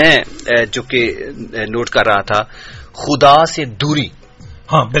बात जो मैं जो कि नोट कर रहा था, खुदा से दूरी।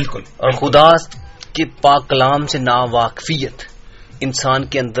 हाँ, बिल्कुल। और खुदा के पाक कलाम से नावाकफियत इंसान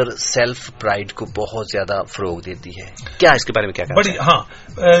के अंदर सेल्फ प्राइड को बहुत ज्यादा फरोग देती है। क्या इसके बारे में क्या कहना चाहिए?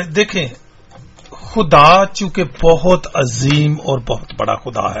 हाँ, देखें, खुदा चूंकि बहुत अजीम और बहुत बड़ा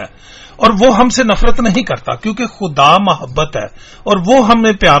खुदा है और वो हमसे नफरत नहीं करता, क्योंकि खुदा मोहब्बत है और वो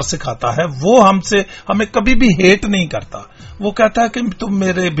हमें प्यार सिखाता है। वो हमें कभी भी हेट नहीं करता। वो कहता है कि तुम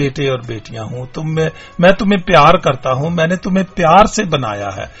मेरे बेटे और बेटियां हो, मैं तुम्हें प्यार करता हूं, मैंने तुम्हें प्यार से बनाया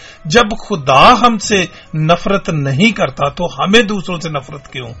है। जब खुदा हमसे नफरत नहीं करता तो हमें दूसरों से नफरत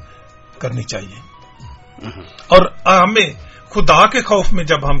क्यों करनी चाहिए? और हमें खुदा के खौफ में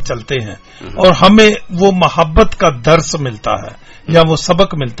जब हम चलते हैं और हमें वो मोहब्बत का दर्स मिलता है या वो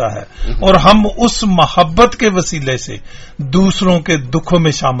सबक मिलता है और हम उस मोहब्बत के वसीले से दूसरों के दुखों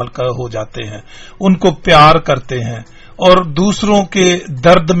में शामिल हो जाते हैं, उनको प्यार करते हैं और दूसरों के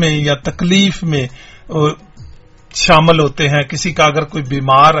दर्द में या तकलीफ में शामिल होते हैं। किसी का अगर कोई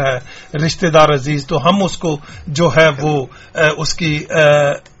बीमार है, रिश्तेदार अजीज, तो हम उसको जो है वो उसकी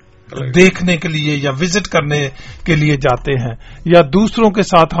देखने के लिए या विजिट करने के लिए जाते हैं, या दूसरों के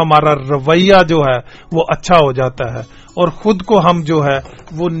साथ हमारा रवैया जो है वो अच्छा हो जाता है और खुद को हम जो है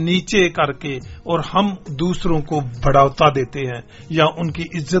वो नीचे करके और हम दूसरों को बढ़ावा देते हैं या उनकी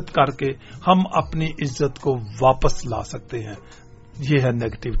इज्जत करके हम अपनी इज्जत को वापस ला सकते हैं। ये है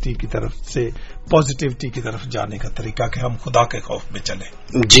नेगेटिविटी की तरफ से पॉजिटिविटी की तरफ जाने का तरीका कि हम खुदा के खौफ में चलें।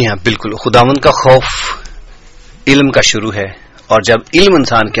 जी हाँ, बिल्कुल। खुदावंद का खौफ इल्म का शुरू है और जब इल्म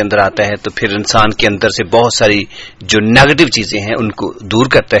इंसान के अंदर आता है तो फिर इंसान के अंदर से बहुत सारी जो नेगेटिव चीजें हैं उनको दूर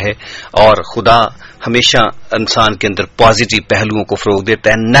करता है और खुदा हमेशा इंसान के अंदर पॉजिटिव पहलुओं को फरोग देता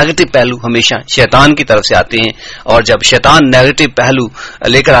है। नेगेटिव पहलू हमेशा शैतान की तरफ से आते हैं और जब शैतान नेगेटिव पहलू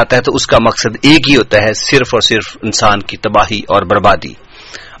लेकर आता है तो उसका मकसद एक ही होता है, सिर्फ और सिर्फ इंसान की तबाही और बर्बादी।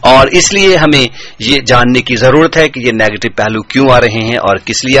 اور اس لیے ہمیں یہ جاننے کی ضرورت ہے کہ یہ نیگیٹو پہلو کیوں آ رہے ہیں اور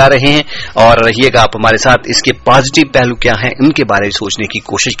کس لیے آ رہے ہیں، اور رہیے گا آپ ہمارے ساتھ، اس کے پازیٹو پہلو کیا ہیں ان کے بارے میں سوچنے کی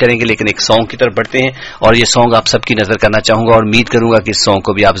کوشش کریں گے. لیکن ایک سانگ کی طرف بڑھتے ہیں اور یہ سانگ آپ سب کی نظر کرنا چاہوں گا اور امید کروں گا کہ اس سانگ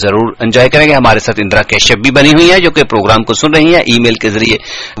کو بھی آپ ضرور انجوائے کریں گے. ہمارے ساتھ اندرا کیشپ بھی بنی ہوئی ہے جو کہ پروگرام کو سن رہی ہیں، ای میل کے ذریعے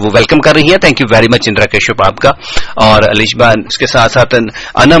وہ ویلکم کر رہی ہیں. Thank you very much Indira کیشپ آپ کا. اور علیشبا اس کے ساتھ ساتھ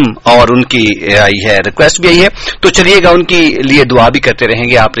انم اور ان کی آئی ہے ریکویسٹ بھی آئی ہے، تو چلیے گا ان کی لیے دعا بھی کرتے رہیں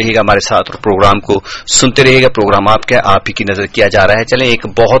گے. آپ رہیے گا ہمارے ساتھ اور پروگرام کو سنتے رہیے گا. پروگرام آپ کا آپ ہی کی نظر کیا جا رہا ہے. چلیں ایک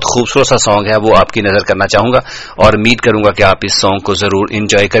بہت خوبصورت سا سانگ ہے وہ آپ کی نظر کرنا چاہوں گا اور امید کروں گا کہ آپ اس سانگ کو ضرور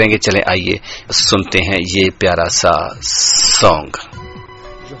انجوائے کریں گے. چلیں آئیے سنتے ہیں یہ پیارا سا سانگ.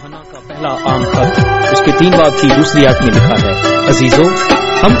 یوحنا کا پہلا عام خط اس کے 3 باب کی دوسری آیت میں لکھا ہے، عزیزو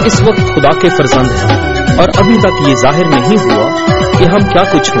ہم اس وقت خدا کے فرزند ہیں اور ابھی تک یہ ظاہر نہیں ہوا کہ ہم کیا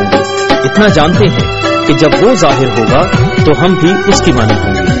کچھ ہوں گے. اتنا جانتے ہیں کہ جب وہ ظاہر ہوگا تو ہم بھی اس کی مانند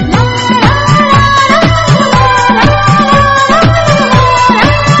ہوں گے.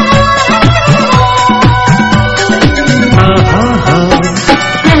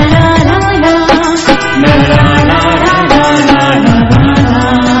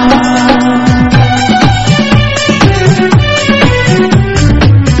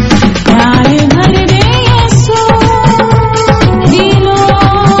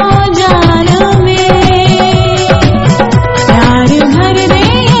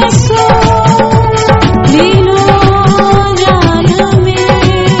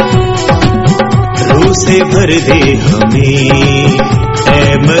 بھر دے ہمیں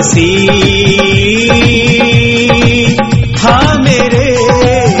اے مسیح، ہاں میرے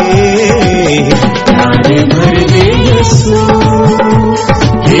پیار بھر دے یسوع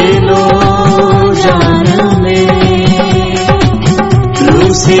دلو جان میں،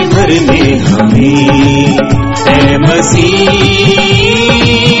 روح سے بھر دے ہمیں اے مسیح،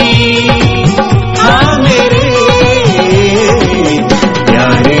 ہاں میرے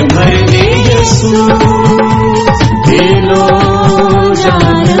پیار بھر دے یسوع دلو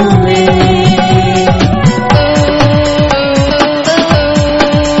جان میں.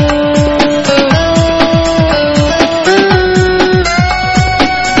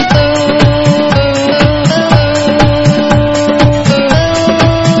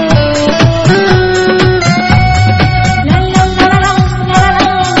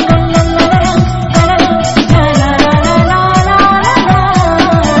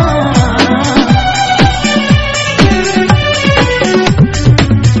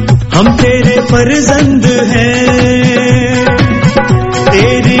 ہم تیرے فرزند ہیں،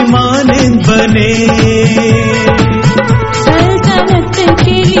 تیری مانند بنے، سلطنت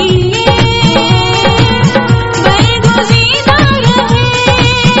کے لیے برگزیدہ رہے.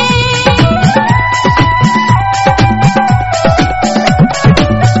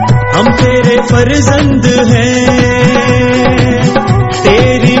 ہم تیرے فرزند ہیں،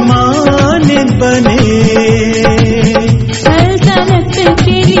 تیری مانند بنے،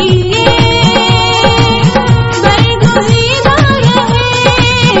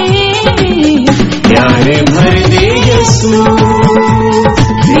 بھر دے یسوع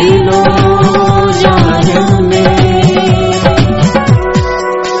دلو جان میں.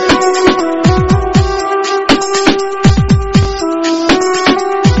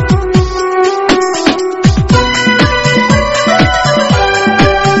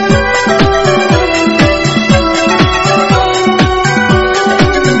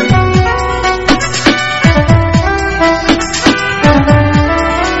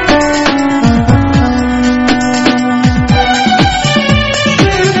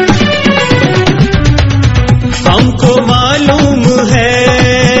 ہم کو معلوم ہے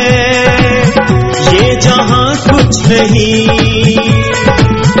یہ جہاں کچھ نہیں،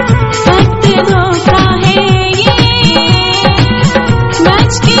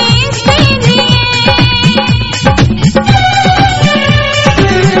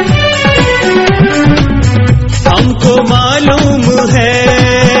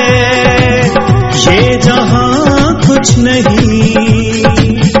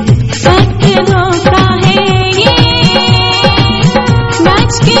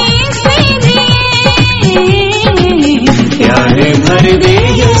 پیارے بھر دے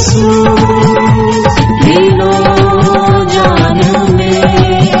یسوع دلو جان میں.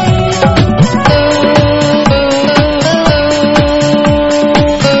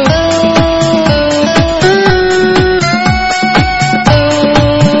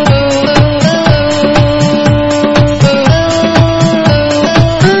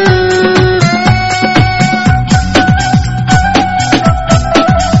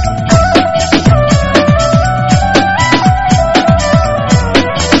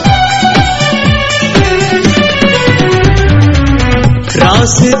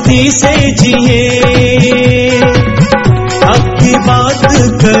 रास्ती से जिए, हक की बात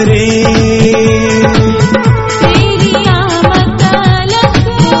करें, तेरी आमद तलक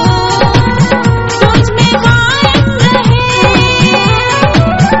तुझ में कायम रहे।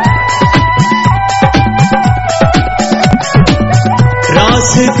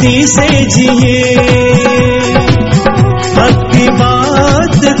 रास्ती से जिए, हक की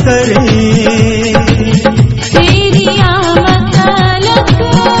बात करें, तेरी आमद तलक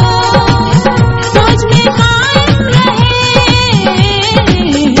तुझ में कायम रहे।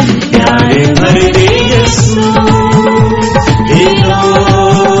 प्यारे भर दे यीशु दिलो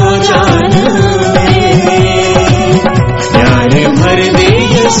जान में, प्यारे भर दे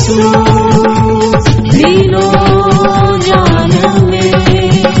यीशु दिलो जान में।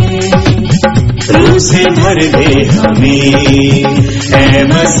 रूह से भर दे हमें ऐ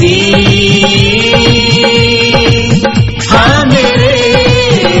मसीह, हाँ मेरे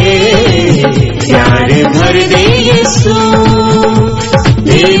प्यारे भर दे यीशु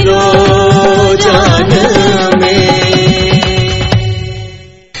दिलो जान में।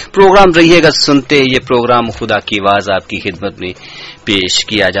 प्रोग्राम रहिएगा सुनते। ये प्रोग्राम खुदा की आवाज आपकी खिदमत में पेश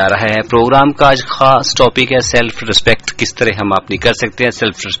किया जा रहा है। प्रोग्राम का आज खास टॉपिक है सेल्फ रिस्पेक्ट, किस तरह हम अपनी कर सकते हैं।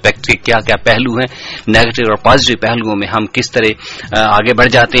 सेल्फ रिस्पेक्ट के क्या क्या पहलू हैं, नेगेटिव और पॉजिटिव पहलुओं में हम किस तरह आगे बढ़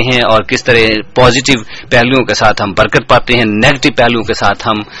जाते हैं और किस तरह पॉजिटिव पहलुओं के साथ हम बरकत पाते हैं, नेगेटिव पहलुओं के साथ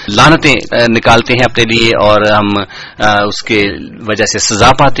हम लानतें निकालते हैं अपने लिए और हम उसके वजह से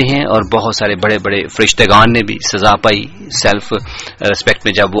सजा पाते हैं। और बहुत सारे बड़े बड़े फरिश्तेगान ने भी सजा पाई सेल्फ रिस्पेक्ट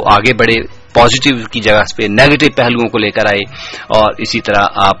में, जब वो आगे बढ़े, पॉजिटिव की जगह पे नेगेटिव पहलुओं को लेकर आए। और इसी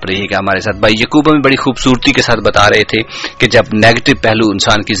तरह आप रहिएगा हमारे साथ। भाई यकूबा में बड़ी खूबसूरती के साथ बता रहे थे कि जब नेगेटिव पहलू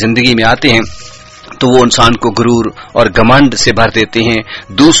इंसान की जिंदगी में आते हैं तो वो इंसान को गुरूर और घमंड से भर देते हैं,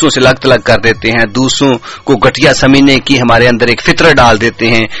 दूसरों से अलग थलग कर देते हैं, दूसरों को घटिया समझने की हमारे अंदर एक फितरत डाल देते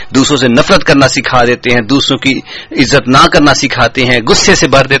हैं, दूसरों से नफरत करना सिखा देते हैं, दूसरों की इज्जत ना करना सिखाते हैं, गुस्से से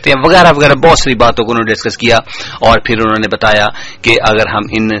भर देते हैं, वगैरह वगैरह बहुत सारी बातों को उन्होंने डिस्कस किया। और फिर उन्होंने बताया कि अगर हम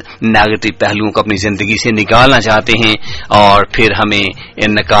इन नेगेटिव पहलुओं को अपनी जिंदगी से निकालना चाहते हैं और फिर हमें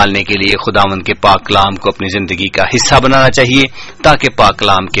इन निकालने के लिए खुदावंद के पाक कलाम को अपनी जिंदगी का हिस्सा बनाना चाहिए, ताकि पाक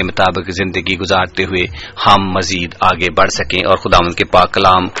कलाम के मुताबिक जिंदगी गुजारते हुए हम मजीद आगे बढ़ सकें और खुदावंद के पाक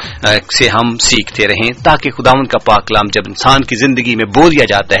कलाम से हम सीखते रहें, ताकि खुदावंद का पाक कलाम जब इंसान की जिंदगी में बोल दिया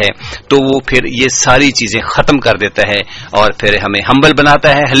जाता है तो वो फिर ये सारी चीजें खत्म कर देता है और फिर हमें हम्बल बनाता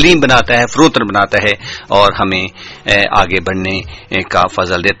है, हलीम बनाता है, फरोतन बनाता है और हमें आगे बढ़ने का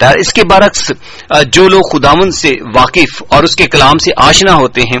फजल देता है। इसके बरक्स जो लोग खुदावंद से वाकिफ और उसके कलाम से आशना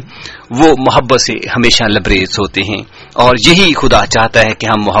होते हैं वो मोहब्बत से हमेशा लबरेज होते हैं और यही खुदा चाहता है कि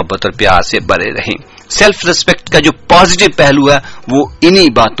हम मोहब्बत और प्यार से भरे रहें। सेल्फ रिस्पेक्ट का जो पॉजिटिव पहलू है वो इन्हीं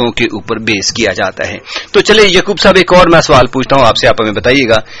बातों के ऊपर बेस किया जाता है। तो चलिए यकूब साहब, एक और मैं सवाल पूछता हूं आपसे, आप हमें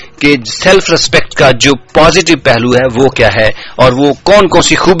बताइएगा कि सेल्फ रिस्पेक्ट का जो पॉजिटिव पहलू है वो क्या है और वो कौन कौन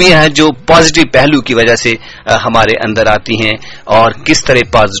सी खूबियां हैं जो पॉजिटिव पहलू की वजह से हमारे अंदर आती हैं और किस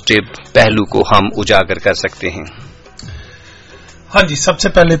तरह पॉजिटिव पहलू को हम उजागर कर सकते हैं। हाँ जी, सबसे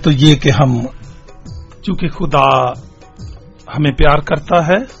पहले तो ये कि हम चूंकि खुदा हमें प्यार करता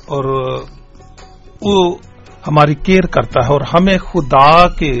है और वो हमारी केयर करता है और हमें खुदा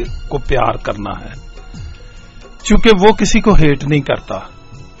को प्यार करना है, चूंकि वो किसी को हेट नहीं करता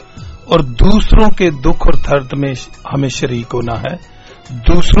और दूसरों के दुख और दर्द में हमें शरीक होना है,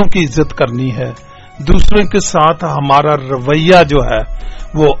 दूसरों की इज्जत करनी है, दूसरों के साथ हमारा रवैया जो है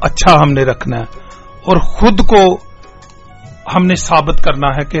वो अच्छा हमने रखना है और खुद को हमने साबित करना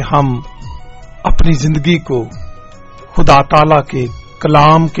है कि हम अपनी जिंदगी को खुदा ताला के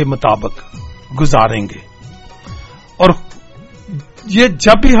कलाम के मुताबिक गुजारेंगे। और ये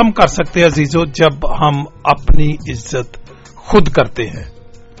जब भी हम कर सकते हैं अजीजों, जब हम अपनी इज्जत खुद करते हैं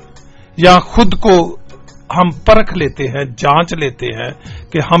या खुद को हम परख लेते हैं, जांच लेते हैं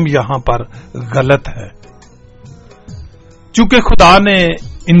कि हम यहां पर गलत है। चूंकि खुदा ने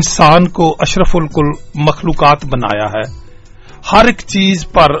इंसान को अशरफुल कुल मखलूकात बनाया है, हर एक चीज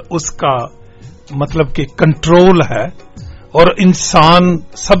पर उसका मतलब कि कंट्रोल है और इंसान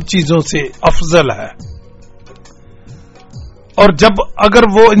सब चीजों से अफजल है। और जब अगर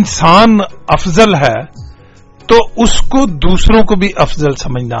वो इंसान अफजल है तो उसको दूसरों को भी अफजल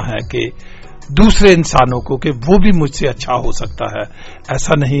समझना है कि दूसरे इंसानों को कि वो भी मुझसे अच्छा हो सकता है,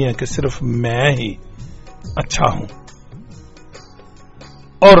 ऐसा नहीं है कि सिर्फ मैं ही अच्छा हूं।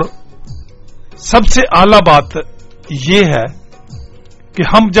 और सबसे आला बात ये है कि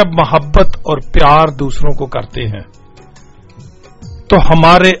हम जब मोहब्बत और प्यार दूसरों को करते हैं तो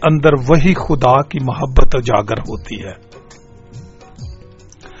हमारे अंदर वही खुदा की मोहब्बत उजागर होती है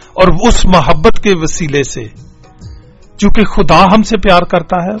और उस मोहब्बत के वसीले से चूंकि खुदा हमसे प्यार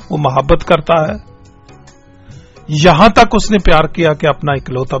करता है, वो मोहब्बत करता है, यहां तक उसने प्यार किया कि अपना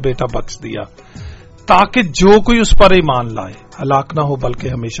इकलौता बेटा बख्श दिया, ताकि जो कोई उस पर ईमान लाए हलाक ना हो बल्कि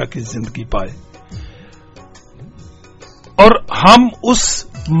हमेशा की जिंदगी पाए। और हम उस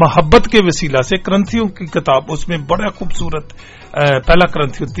मोहब्बत के वसीला से, क्रंथियों की किताब उसमें बड़ा खूबसूरत, पहला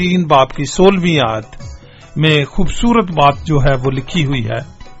क्रंथियों 3 बाब की 16वीं आयत में खूबसूरत बात जो है वो लिखी हुई है,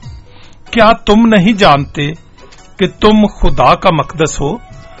 क्या तुम नहीं जानते कि तुम खुदा का मकदस हो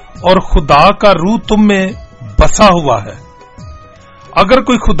और खुदा का रूह तुम में बसा हुआ है। अगर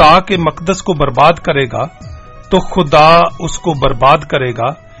कोई खुदा के मकदस को बर्बाद करेगा तो खुदा उसको बर्बाद करेगा,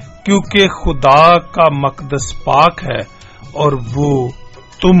 क्योंकि खुदा का मकदस पाक है और वो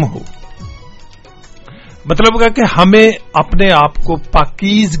तुम हो। मतलब है कि हमें अपने आप को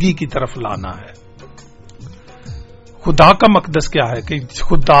पाकीज़गी की तरफ लाना है। खुदा का मकदस क्या है कि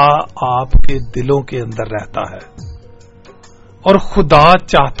खुदा आपके दिलों के अंदर रहता है और खुदा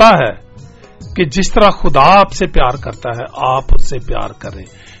चाहता है कि जिस तरह खुदा आपसे प्यार करता है आप उससे प्यार करें।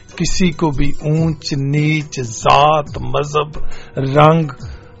 किसी को भी ऊंच नीच, जात, मजहब, रंग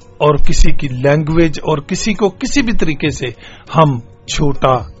और किसी की लैंग्वेज और किसी को किसी भी तरीके से हम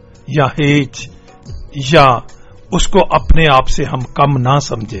छोटा या हेच या उसको अपने आप से हम कम ना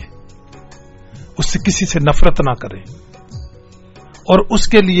समझे, उससे किसी से नफरत ना करें और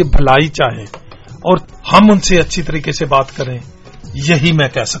उसके लिए भलाई चाहें और हम उनसे अच्छी तरीके से बात करें। यही मैं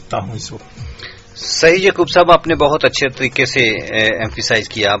कह सकता हूं इस वक्त। सही यकूब साहब, आपने बहुत अच्छे तरीके से एम्फिसाइज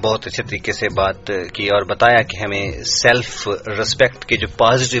किया, बहुत अच्छे तरीके से बात की और बताया कि हमें सेल्फ रिस्पेक्ट के जो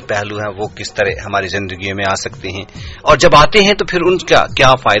पॉजिटिव पहलू हैं वो किस तरह हमारी जिंदगी में आ सकते हैं और जब आते हैं तो फिर उनका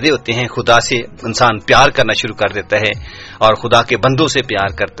क्या फायदे होते हैं। खुदा से इंसान प्यार करना शुरू कर देता है और खुदा के बंदों से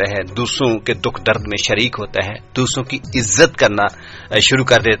प्यार करता है, दूसरों के दुख दर्द में शरीक होता है, दूसरों की इज्जत करना शुरू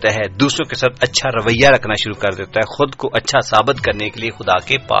कर देता है, दूसरों के साथ अच्छा रवैया रखना शुरू कर देता है, खुद को अच्छा साबित करने के लिए खुदा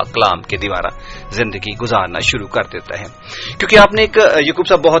के पाक कलाम के द्वारा जिंदगी गुजारना शुरू कर देता है। क्योंकि आपने एक यकूब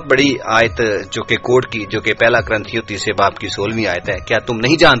साहब बहुत बड़ी आयत जो कि कोड की, जो कि पहला क्रंथियों 3 बाब की 16वीं आयत है, क्या तुम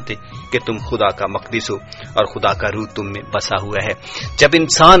नहीं जानते कि तुम खुदा का मकदस हो और खुदा का रूह तुम में बसा हुआ है। जब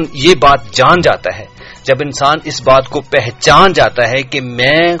इंसान ये बात जान जाता है, जब इंसान इस बात को पहचान जाता है कि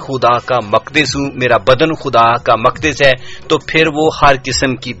मैं खुदा का मकदस हूं, मेरा बदन खुदा का मकदस है, तो फिर वो हर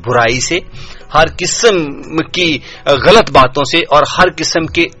किस्म की बुराई से, हर किस्म की गलत बातों से और हर किस्म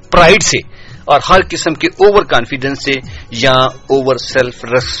के प्राइड से और हर किस्म के ओवर कॉन्फिडेंस से या ओवर सेल्फ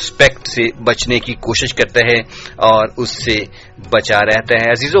रिस्पेक्ट से बचने की कोशिश करता है और उससे बचा रहता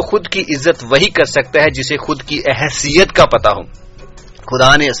है। अजीजों, खुद की इज्जत वही कर सकता है जिसे खुद की हैसियत का पता हो।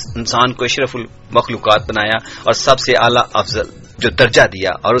 खुदा ने इंसान को अशरफुल मखलूकात बनाया और सबसे आला अफजल जो दर्जा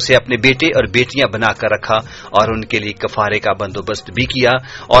दिया और उसे अपने बेटे और बेटियां बनाकर रखा और उनके लिए कफारे का बंदोबस्त भी किया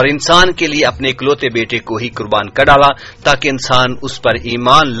और इंसान के लिए अपने इकलौते बेटे को ही कुर्बान कर डाला ताकि इंसान उस पर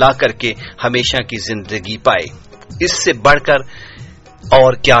ईमान ला करके हमेशा की जिंदगी पाए। इससे बढ़कर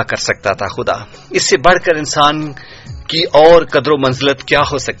और क्या कर सकता था खुदा? इससे बढ़कर इंसान की और कदर मंजिलत क्या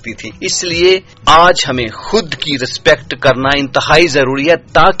हो सकती थी? इसलिए आज हमें खुद की रिस्पेक्ट करना इंतहाई जरूरी है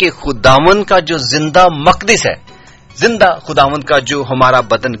ताकि खुदावन का जो जिंदा मकदस है, जिंदा खुदावंद का जो हमारा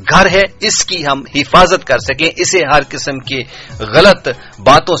बदन घर है, इसकी हम हिफाजत कर सकें, इसे हर किस्म के गलत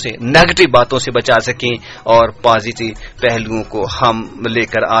बातों से, नेगेटिव बातों से बचा सकें और पॉजिटिव पहलुओं को हम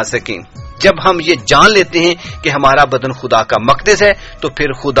लेकर आ सकें। जब हम ये जान लेते हैं कि हमारा बदन खुदा का मकदस है तो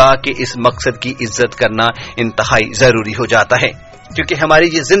फिर खुदा के इस मकसद की इज्जत करना इंतहाई जरूरी हो जाता है, क्योंकि हमारी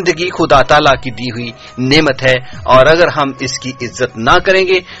ये जिंदगी खुदा ताला की दी हुई नेमत है और अगर हम इसकी इज्जत ना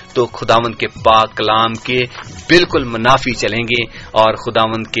करेंगे तो खुदावंद के पाक कलाम के बिल्कुल मुनाफी चलेंगे और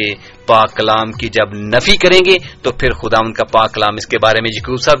खुदावंद के पाक कलाम की जब नफी करेंगे तो फिर खुदावंद का पाक कलाम इसके बारे में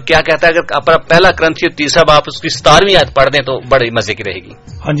यकूब साहब क्या कहता है? अगर अपना पहला क्रंथियों 3 बाब उसकी 17वीं आयत पढ़ दें तो बड़े मजे की रहेगी।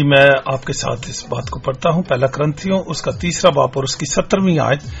 हाँ जी, मैं आपके साथ इस बात को पढ़ता हूँ। पहला क्रंथियों उसका 3 बाब और उसकी 17वीं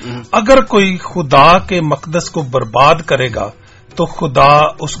आयत। अगर कोई खुदा के मकदस को बर्बाद करेगा तो खुदा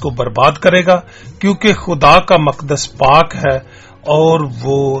उसको बर्बाद करेगा, क्योंकि खुदा का मकदस पाक है और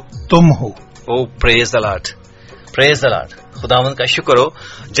वो तुम हो। Oh praise the lord, praise the lord. खुदावंद का शुक्र हो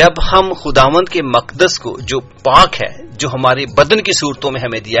जब हम खुदावंद के मकदस को जो पाक है, जो हमारे बदन की सूरतों में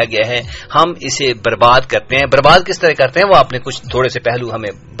हमें दिया गया है, हम इसे बर्बाद करते हैं। बर्बाद किस तरह करते हैं वो आपने कुछ थोड़े से पहलू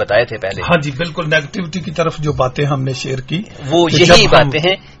हमें बताए थे पहले। हाँ जी, बिल्कुल। नेगेटिविटी की तरफ जो बातें हमने शेयर की वो यही बातें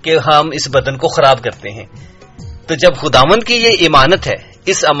हैं कि हम इस बदन को खराब करते हैं। तो जब खुदावंद की ये इमानत है,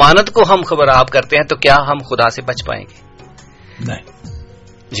 इस अमानत को हम खराब करते हैं तो क्या हम खुदा से बच पाएंगे?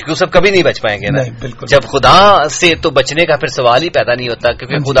 नहीं। یعقوب صاحب کبھی نہیں بچ پائیں گے نا. بالکل. جب خدا سے تو بچنے کا پھر سوال ہی پیدا نہیں ہوتا,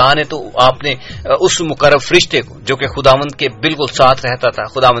 کیونکہ خدا نے تو آپ نے اس مقرب فرشتے کو جو کہ خداوند کے بالکل ساتھ رہتا تھا,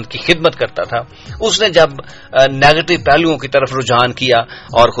 خداوند کی خدمت کرتا تھا, اس نے جب نیگیٹو پہلوؤں کی طرف رجحان کیا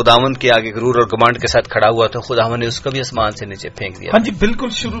اور خداوند کے آگے غرور اور گمانڈ کے ساتھ کھڑا ہوا تو خداوند نے اس کو بھی آسمان سے نیچے پھینک دیا. ہاں جی بالکل.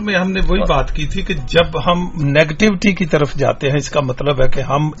 شروع میں ہم نے وہی بات کی تھی کہ جب ہم نیگیٹیوٹی کی طرف جاتے ہیں, اس کا مطلب ہے کہ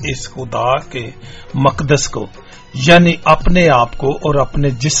ہم اس خدا کے مقدس کو یعنی اپنے آپ کو اور اپنے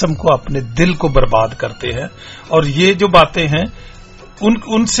جسم کو, اپنے دل کو برباد کرتے ہیں. اور یہ جو باتیں ہیں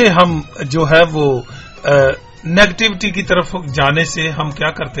ان سے ہم جو ہے وہ نیگیٹیوٹی کی طرف جانے سے ہم کیا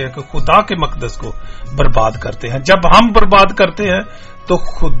کرتے ہیں کہ خدا کے مقدس کو برباد کرتے ہیں. جب ہم برباد کرتے ہیں تو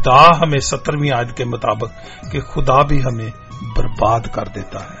خدا ہمیں 17ویں آیت کے مطابق کہ خدا بھی ہمیں برباد کر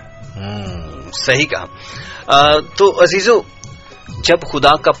دیتا ہے. صحیح کہا. تو عزیزو, جب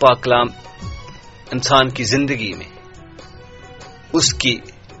خدا کا پاک کلام انسان کی زندگی میں, اس کی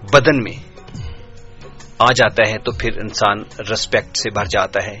بدن میں آ جاتا ہے تو پھر انسان ریسپیکٹ سے بھر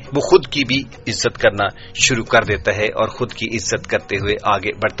جاتا ہے. وہ خود کی بھی عزت کرنا شروع کر دیتا ہے اور خود کی عزت کرتے ہوئے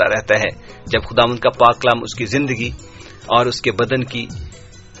آگے بڑھتا رہتا ہے. جب خداوند کا پاک کلام اس کی زندگی اور اس کے بدن کی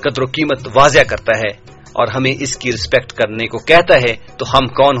قدر و قیمت واضح کرتا ہے اور ہمیں اس کی رسپیکٹ کرنے کو کہتا ہے, تو ہم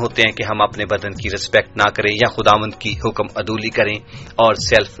کون ہوتے ہیں کہ ہم اپنے بدن کی رسپیکٹ نہ کریں یا خداوند کی حکم عدولی کریں اور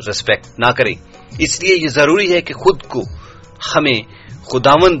سیلف رسپیکٹ نہ کریں. اس لیے یہ ضروری ہے کہ خود کو ہمیں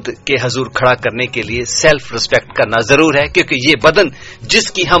خداوند کے حضور کھڑا کرنے کے لیے سیلف رسپیکٹ کرنا ضرور ہے, کیونکہ یہ بدن جس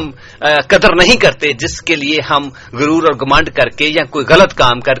کی ہم قدر نہیں کرتے, جس کے لیے ہم غرور اور گمانڈ کر کے یا کوئی غلط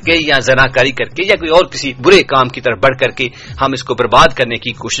کام کر کے یا زناکاری کر کے یا کوئی اور کسی برے کام کی طرف بڑھ کر کے ہم اس کو برباد کرنے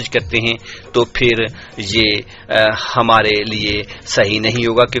کی کوشش کرتے ہیں, تو پھر یہ ہمارے لیے صحیح نہیں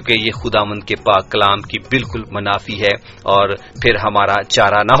ہوگا, کیونکہ یہ خداوند کے پاک کلام کی بالکل منافی ہے اور پھر ہمارا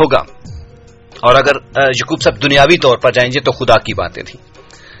چارہ نہ ہوگا. اور اگر یعقوب صاحب دنیاوی طور پر جائیں گے تو خدا کی باتیں تھیں,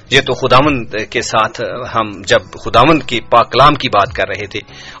 یہ تو خداوند کے ساتھ ہم جب خداوند کے پاک کلام کی بات کر رہے تھے.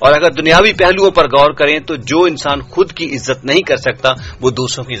 اور اگر دنیاوی پہلوؤں پر غور کریں تو جو انسان خود کی عزت نہیں کر سکتا وہ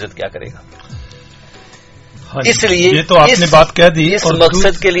دوسروں کی عزت کیا کرے گا. اس لیے یہ تو آپ نے بات کہہ دی. اس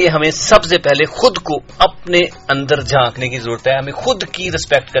مقصد کے لیے ہمیں سب سے پہلے خود کو اپنے اندر جھانکنے کی ضرورت ہے, ہمیں خود کی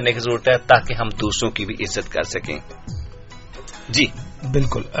رسپیکٹ کرنے کی ضرورت ہے تاکہ ہم دوسروں کی بھی عزت کر سکیں. جی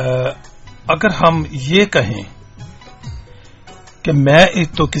بالکل. اگر ہم یہ کہیں کہ میں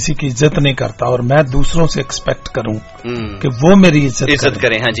تو کسی کی عزت نہیں کرتا اور میں دوسروں سے ایکسپیکٹ کروں کہ وہ میری عزت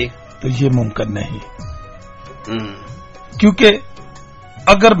کریں, ہاں جی, تو یہ ممکن نہیں. کیونکہ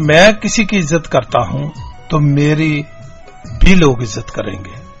اگر میں کسی کی عزت کرتا ہوں تو میری بھی لوگ عزت کریں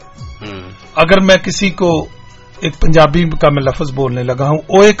گے. اگر میں کسی کو ایک پنجابی کا میں لفظ بولنے لگا ہوں,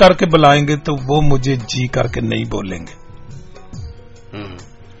 اوے کر کے بلائیں گے تو وہ مجھے جی کر کے نہیں بولیں گے.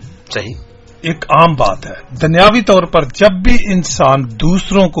 صحیح, ایک عام بات ہے. دنیاوی طور پر جب بھی انسان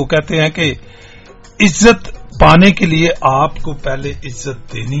دوسروں کو کہتے ہیں کہ عزت پانے کے لیے آپ کو پہلے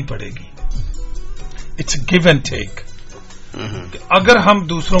عزت دینی پڑے گی, اٹس گیو اینڈ ٹیک. اگر ہم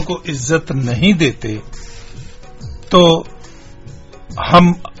دوسروں کو عزت نہیں دیتے تو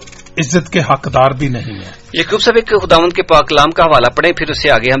ہم عزت کے حقدار بھی نہیں ہیں. یعقوب صاحب ایک خداوند کے پاک کلام کا حوالہ پڑھیں, پھر اس سے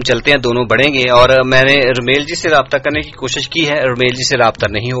آگے ہم چلتے ہیں, دونوں بڑھیں گے. اور میں نے رمیل جی سے رابطہ کرنے کی کوشش کی ہے, رمیل جی سے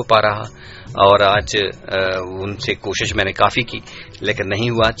رابطہ نہیں ہو پا رہا, اور آج ان سے کوشش میں نے کافی کی لیکن نہیں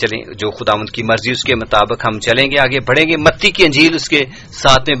ہوا. چلیں, جو خداوند کی مرضی اس کے مطابق ہم چلیں گے, آگے بڑھیں گے. متی کی انجیل اس کے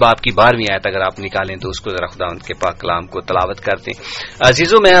 7ویں باب کی 12ویں آیت اگر آپ نکالیں تو اس کو ذرا خداوند کے پاک کلام کو تلاوت کرتے ہیں.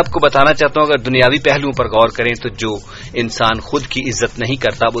 عزیزوں, میں آپ کو بتانا چاہتا ہوں اگر دنیاوی پہلوؤں پر غور کریں تو جو انسان خود کی عزت نہیں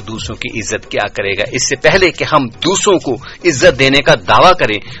کرتا وہ دوسروں کی عزت کیا کرے گا. اس سے پہلے کہ ہم دوسروں کو عزت دینے کا دعویٰ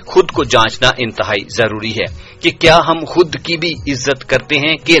کریں, خود کو جانچنا انتہائی ضروری ہے کہ کیا ہم خود کی بھی عزت کرتے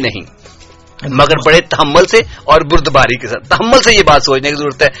ہیں کہ نہیں, مگر بڑے تحمل سے اور بردباری کے ساتھ. تحمل سے یہ بات سوچنے کی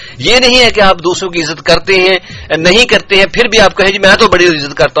ضرورت ہے. یہ نہیں ہے کہ آپ دوسروں کی عزت کرتے ہیں, نہیں کرتے ہیں, پھر بھی آپ کہیں جی میں تو بڑی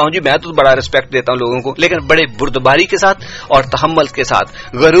عزت کرتا ہوں, جی میں تو بڑا ریسپیکٹ دیتا ہوں لوگوں کو, لیکن بڑے بردباری کے ساتھ اور تحمل کے ساتھ,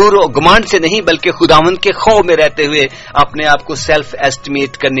 غرور و گمانڈ سے نہیں بلکہ خداوند کے خوف میں رہتے ہوئے اپنے آپ کو سیلف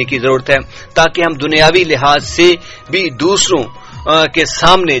ایسٹیمیٹ کرنے کی ضرورت ہے, تاکہ ہم دنیاوی لحاظ سے بھی دوسروں کے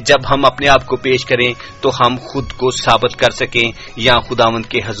سامنے جب ہم اپنے آپ کو پیش کریں تو ہم خود کو ثابت کر سکیں یا خداوند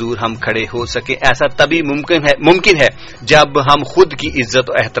کے حضور ہم کھڑے ہو سکیں. ایسا تبھی ممکن ہے جب ہم خود کی عزت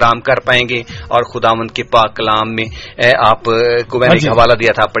و احترام کر پائیں گے. اور خداوند کے پاک کلام میں آپ کو میں نے حوالہ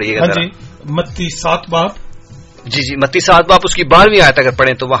دیا تھا, پڑھیے گا ذرا. متی 7 باب, جی متی 7 باب اس کی 12ویں آیت اگر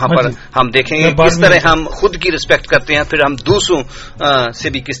پڑھیں تو وہاں پر ہم دیکھیں گے کس طرح ہم خود کی رسپیکٹ کرتے ہیں, پھر ہم دوسروں سے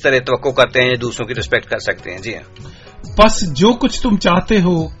بھی کس طرح توقع کرتے ہیں, دوسروں کی رسپیکٹ کر سکتے ہیں. جی ہاں, بس جو کچھ تم چاہتے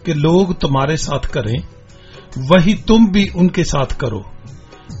ہو کہ لوگ تمہارے ساتھ کریں وہی تم بھی ان کے ساتھ کرو,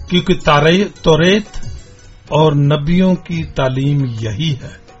 کیونکہ توریت اور نبیوں کی تعلیم یہی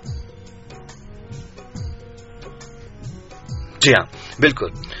ہے. جی ہاں بالکل.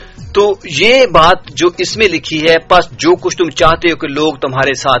 تو یہ بات جو اس میں لکھی ہے، پس جو کچھ تم چاہتے ہو کہ لوگ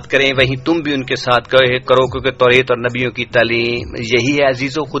تمہارے ساتھ کریں وہیں تم بھی ان کے ساتھ کرو، کیونکہ توریت اور نبیوں کی تعلیم یہی ہے.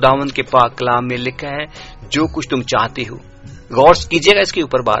 عزیزو خداوند کے پاک کلام میں لکھا ہے جو کچھ تم چاہتے ہو. غور کیجئے گا اس کے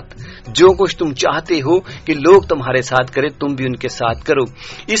اوپر بات، جو کچھ تم چاہتے ہو کہ لوگ تمہارے ساتھ کریں تم بھی ان کے ساتھ کرو.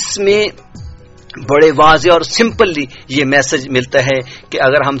 اس میں بڑے واضح اور سمپلی یہ میسج ملتا ہے کہ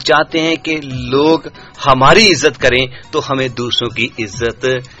اگر ہم چاہتے ہیں کہ لوگ ہماری عزت کریں تو ہمیں دوسروں کی عزت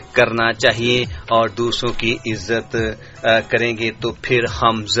کرنا چاہیے، اور دوسروں کی عزت کریں گے تو پھر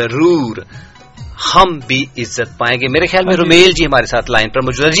ہم بھی عزت پائیں گے. میرے خیال میں رومیل جی ہمارے ساتھ لائن پر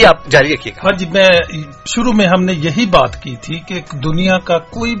موجود ہے. جی آپ جاری رکھیے گا. ہاں جی، میں شروع میں ہم نے یہی بات کی تھی کہ دنیا کا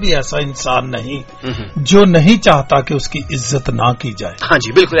کوئی بھی ایسا انسان نہیں جو نہیں چاہتا کہ اس کی عزت نہ کی جائے. ہاں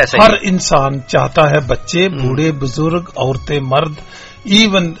جی بالکل ایسا ہر انسان چاہتا ہے، بچے، بوڑھے، بزرگ، عورتیں، مرد،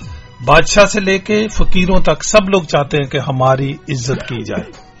 ایون بادشاہ سے لے کے فقیروں تک سب لوگ چاہتے ہیں کہ ہماری عزت کی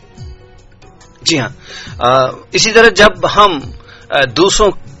جائے. جی ہاں. اسی طرح جب ہم دوسروں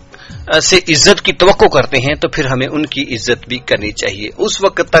سے عزت کی توقع کرتے ہیں تو پھر ہمیں ان کی عزت بھی کرنی چاہیے. اس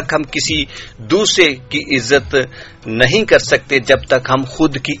وقت تک ہم کسی دوسرے کی عزت نہیں کر سکتے جب تک ہم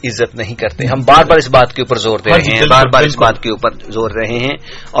خود کی عزت نہیں کرتے. ہم بار بار اس بات کے اوپر زور دے رہے ہیں، بار بار اس بات کے اوپر زور رہے ہیں،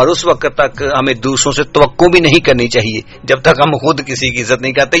 اور اس وقت تک ہمیں دوسروں سے توقع بھی نہیں کرنی چاہیے جب تک ہم خود کسی کی عزت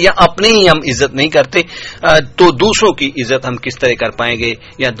نہیں کرتے یا اپنے ہی ہم عزت نہیں کرتے. تو دوسروں کی عزت ہم کس طرح کر پائیں گے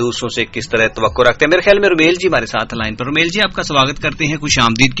یا دوسروں سے کس طرح توقع رکھتے ہیں. میرے خیال میں رومیل جی ہمارے ساتھ لائن پر. رومیل جی آپ کا سواگت کرتے ہیں، خوش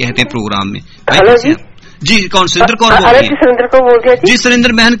آمدید کہتے ہیں پروگرام میں. ہلو جی. جی کون؟ سریندر کون بول رہی ہیں؟ سریندر کو بول رہی. جی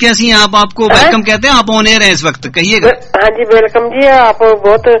سریندر بہن کیسی ہیں آپ کو ویلکم کہتے ہیں، آپ آن ایئر ہیں اس وقت، کہیے گا. ہاں جی ویلکم جی. آپ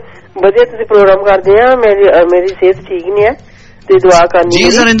بہت بدیا تسی پروگرام کرتے ہیں. میری صحت ٹھیک نہیں ہے تو دعا کرنی.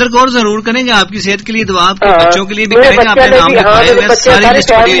 جی سریندر کور ضرور کریں گے، آپ کی صحت کے لیے دعا، آپ کے بچوں کے لیے بھی کریں گے. آپ نے نام لکھوائے ہوئے ساری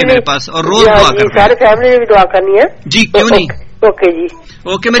لسٹ پڑی ہے میرے پاس اور روز دعا کرتے ہیں. سارے فیملی نے بھی دعا کرنی ہے. جی کیوں نہیں. اوکے جی.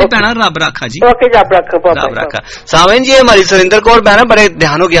 اوکے میری بہن رب رکھا جی. اوکے رب رکھا. سامعین جی ہماری سریندر کور بہن بڑے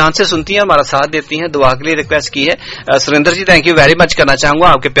دھیان و گیان سے سنتی ہیں، ہمارا ساتھ دیتی ہیں، دعا کے لیے ریکویسٹ کی ہے. سریندر جی تھینک یو ویری مچ کرنا چاہوں گا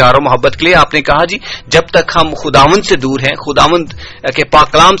آپ کے پیار و محبت کے لیے. آپ نے کہا جی جب تک ہم خداوند سے دور ہیں، خداوند کے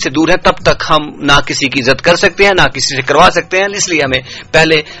پاک کلام سے دور ہیں، تب تک ہم نہ کسی کی عزت کر سکتے ہیں نہ کسی سے کروا سکتے ہیں. اس لیے ہمیں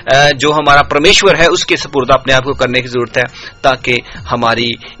پہلے جو ہمارا پرمیشور ہے اس کے سپرد اپنے آپ کو کرنے کی ضرورت ہے تاکہ ہماری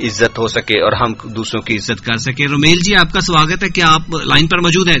عزت ہو سکے اور ہم دوسروں کی عزت کر سکیں. رومیل جی آپ کا سواگت ہے، کیا آپ لائن پر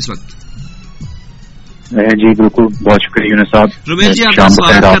موجود ہیں اس وقت؟ جی بالکل، بہت شکریہ یونس صاحب. رومیل جی آپ کا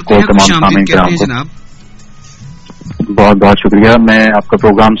سواگت کرتے ہیں، خوش آمدید کہتے ہیں جناب. بہت بہت شکریہ. میں آپ کا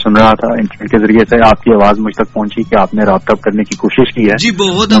پروگرام سن رہا تھا، انٹرنیٹ کے ذریعے سے آپ کی آواز مجھ تک پہنچی کہ آپ نے رابطہ کرنے کی کوشش کی ہے. جی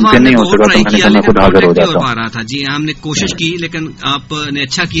بہت ممکن نہیں ہو سکا تو میں نے خود حاضر ہو جاتا تھا. جی ہم نے کوشش کی لیکن آپ نے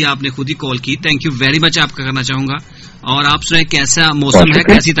اچھا کیا، آپ نے خود ہی کال کی. تھینک یو ویری مچ آپ کا کرنا چاہوں گا. اور آپ سنیں کیسا موسم ہے،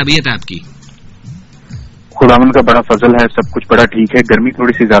 کیسی طبیعت ہے آپ کی؟ خداوند کا بڑا فضل ہے، سب کچھ بڑا ٹھیک ہے. گرمی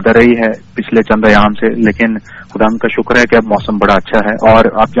تھوڑی سی زیادہ رہی ہے پچھلے چند ایام سے، لیکن خداوند کا شکر ہے کہ اب موسم بڑا اچھا ہے. اور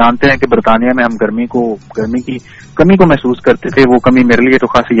آپ جانتے ہیں کہ برطانیہ میں ہم گرمی کی کمی کو محسوس کرتے تھے، وہ کمی میرے لیے تو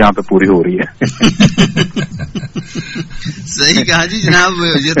خاصی یہاں پہ پوری ہو رہی ہے. صحیح کہا جی جناب،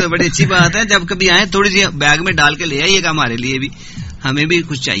 یہ تو بڑی اچھی بات ہے. جب کبھی آئیں تھوڑی سی بیگ میں ڈال کے لے آئیے گا، ہمارے لیے بھی، ہمیں بھی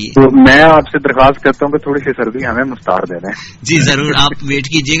کچھ چاہیے. تو میں آپ سے درخواست کرتا ہوں کہ تھوڑی سی سردی ہمیں مستعار دے دیں. جی ضرور، آپ ویٹ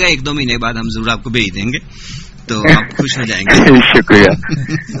کیجیے گا، 1-2 مہینے بعد ہم ضرور آپ کو بھیج دیں گے تو آپ خوش ہو جائیں گے. شکریہ.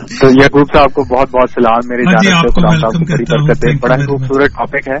 تو یعقوب صاحب کو بہت بہت سلام میری جانب سے. خدا صاحب کو بڑی برکت ہے. بڑا خوبصورت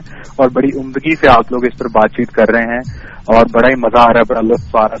ٹاپک ہے اور بڑی عمدگی سے آپ لوگ اس پر بات چیت کر رہے ہیں اور بڑا ہی مزہ آ رہا ہے، بڑا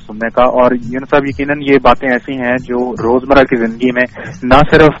لطف آ رہا ہے سننے کا. اور یونس صاحب یقیناً یہ باتیں ایسی ہیں جو روزمرہ کی زندگی میں نہ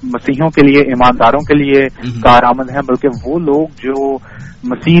صرف مسیحیوں کے لیے، ایمانداروں کے لیے کارآمد ہیں، بلکہ وہ لوگ جو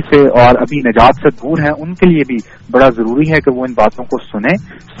مسیح سے اور ابھی نجات سے دور ہیں ان کے لیے بھی بڑا ضروری ہے کہ وہ ان باتوں کو سنیں،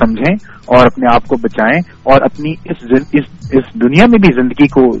 سمجھیں اور اپنے آپ کو بچائیں اور اپنی اس دنیا میں بھی زندگی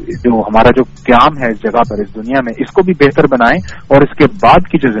کو، جو ہمارا جو قیام ہے اس جگہ پر، اس دنیا میں، اس کو بھی بہتر بنائیں اور اس کے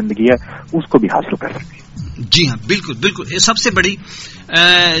بعد کی جو زندگی ہے اس کو بھی حاصل کر سکیں. جی ہاں بالکل بالکل. سب سے بڑی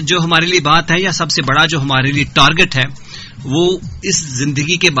جو ہمارے لیے بات ہے یا سب سے بڑا جو ہمارے لیے ٹارگٹ ہے وہ اس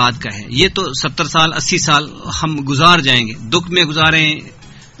زندگی کے بعد کا ہے. یہ تو 70 سال 80 سال ہم گزار جائیں گے، دکھ میں گزاریں،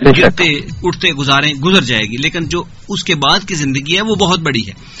 گرتے اٹھتے گزر جائے گی، لیکن جو اس کے بعد کی زندگی ہے وہ بہت بڑی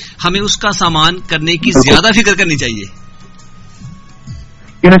ہے. ہمیں اس کا سامان کرنے کی زیادہ فکر کرنی چاہیے.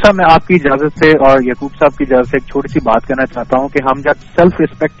 यूनुस साहब, मैं आपकी इजाजत से और यकूब साहब की इजाजत से एक छोटी सी बात कहना चाहता हूं कि हम जब सेल्फ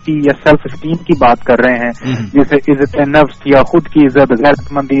रिस्पेक्ट की या सेल्फ स्टीम की बात कर रहे हैं, जैसे इज्जत नफ्स या खुद की इज्जत,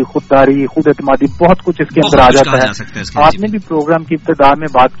 गैरतमंदी, खुददारी, खुद एतमादी, बहुत कुछ इसके अंदर आ जाता है। आपने भी प्रोग्राम की इब्तिदा में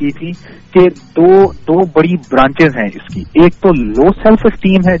बात की थी कि दो बड़ी ब्रांचेस हैं इसकी। एक तो लो सेल्फ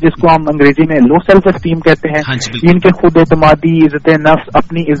स्टीम है, जिसको हम अंग्रेजी में लो सेल्फ स्टीम कहते हैं, इनके खुद एतमादी, इज्जत नफ्स,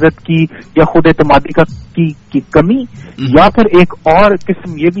 अपनी इज्जत की या खुद एतमादी की कमी, या फिर एक और किस्म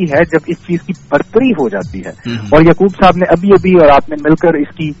ये भी है जब इस चीज की बरतरी हो जाती है। और यकूब साहब ने अभी और आपने मिलकर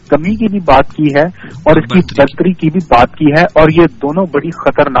इसकी कमी की भी बात की है और इसकी बरतरी की भी बात की है, और ये दोनों बड़ी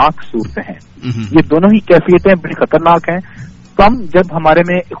खतरनाक सूरतें हैं। ये दोनों ही कैफियतें बड़ी खतरनाक हैं। कम जब हमारे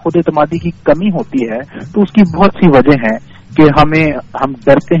में खुद एतमादी की कमी होती है तो उसकी बहुत सी वजह है कि हम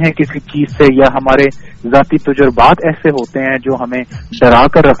डरते हैं किसी चीज से, या हमारे जाती तजुर्बात ऐसे होते हैं जो हमें डरा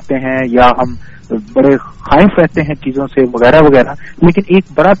कर रखते हैं, या हम बड़े खाइफ रहते हैं चीजों से वगैरह वगैरह। लेकिन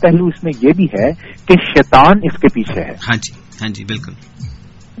एक बड़ा पहलू इसमें यह भी है कि शैतान इसके पीछे है। हाँ जी बिल्कुल।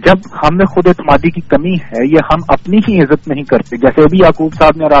 जब हमें खुद एतमादी की कमी है, ये हम अपनी ही इज्जत नहीं करते, जैसे अभी याकूब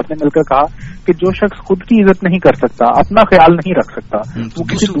साहब ने और आपने मिलकर कहा कि जो शख्स खुद की इज्जत नहीं कर सकता, अपना ख्याल नहीं रख सकता, वो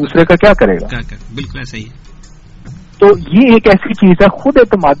किसी दूसरे का क्या करेगा। बिल्कुल ऐसा ही है। तो ये एक ऐसी चीज है, खुद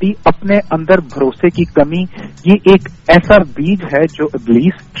एतमादी, अपने अंदर भरोसे की कमी, ये एक ऐसा बीज है जो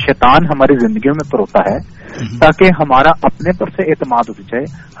इब्लीस, शैतान हमारी जिंदगियों में परोता है ताकि हमारा अपने पर से एतमाद उठ जाए,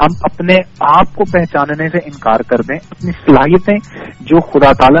 हम अपने आप को पहचानने से इनकार कर दें, अपनी सलाहियतें जो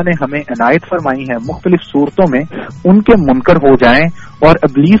खुदा ताला ने हमें इनायत फरमाई हैं मुख्तलिफ सूरतों में, उनके मुनकर हो जाएं और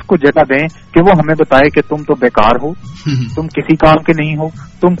इब्लीस को जगह दें कि वो हमें बताए कि तुम तो बेकार हो, तुम किसी काम के नहीं हो,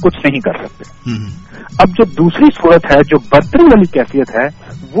 तुम कुछ नहीं कर सकते। अब जो दूसरी सूरत है, जो बरतरी वाली कैफियत है,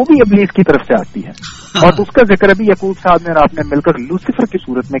 वो भी इब्लीस की तरफ से आती है, और उसका जिक्र अभी यकूब साहब ने और आपने मिलकर लूसीफर की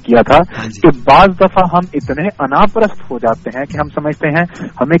सूरत में किया था कि बाज दफा हम इतने अनापरस्त हो जाते हैं कि हम समझते हैं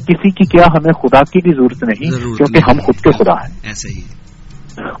हमें किसी की क्या, हमें खुदा की भी जरूरत नहीं, क्योंकि हम खुद के खुदा हैं। ऐसे ही।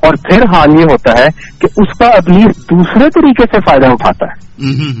 और फिर हाल ये होता है कि उसका इब्लीस दूसरे तरीके से फायदा उठाता है,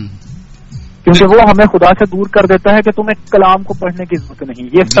 क्योंकि वो हमें खुदा से दूर कर देता है कि तुम्हें कलाम को पढ़ने की जरूरत नहीं,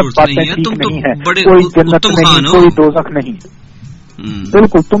 ये सब बातें ठीक नहीं है, कोई जन्नत नहीं, कोई दोज़ख नहीं,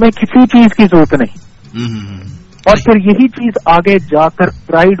 बिल्कुल तुम्हें किसी चीज की जरूरत नहीं। और फिर यही चीज आगे जाकर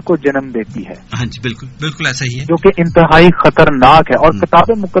प्राइड को जन्म देती है। हाँ जी बिल्कुल ऐसा ही है, जो कि इंतहाई खतरनाक है। और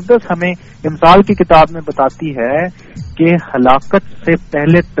किताब मुकद्दस हमें इमसाल की किताब में बताती है कि हलाकत से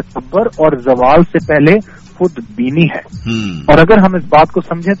पहले तकब्बर और जवाल से पहले खुद बीनी है। और अगर हम इस बात को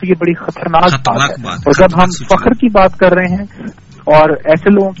समझें तो ये बड़ी खतरनाक बात है। और जब हम फख्र की बात कर रहे हैं और ऐसे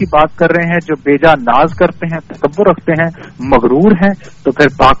लोगों की बात कर रहे हैं जो बेजा नाज करते हैं, तकब्बुर रखते हैं, मगरूर हैं, तो फिर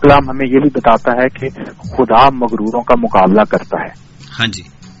पाक कलाम हमें ये भी बताता है कि खुदा मगरूरों का मुकाबला करता है। हाँ जी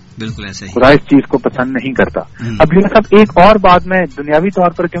बिल्कुल ऐसा ही। खुदा इस चीज को पसंद नहीं करता। अब ये सब एक और बात मैं दुनियावी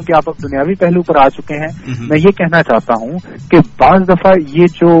तौर पर, क्योंकि आप अब दुनियावी पहलू पर आ चुके हैं, मैं ये कहना चाहता हूं कि बाज दफा ये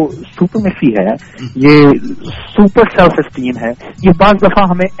जो सुपरमेसी है, ये सुपर सेल्फ एस्टीम है, ये बाज दफा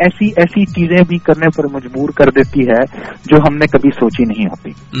हमें ऐसी ऐसी चीजें भी करने पर मजबूर कर देती है जो हमने कभी सोची नहीं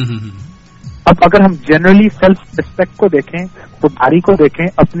होती। अब अगर हम जनरली सेल्फ रिस्पेक्ट को देखें, खुददारी को देखें,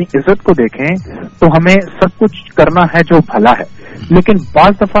 अपनी इज्जत को देखें, तो हमें सब कुछ करना है जो भला है। लेकिन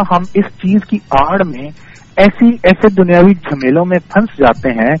बाज दफा हम इस चीज की आड़ में ऐसे दुनियावी झमेलों में फंस जाते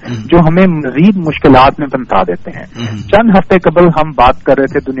हैं जो हमें मजीद मुश्किलात में फंसा देते हैं। चंद हफ्ते कबल हम बात कर रहे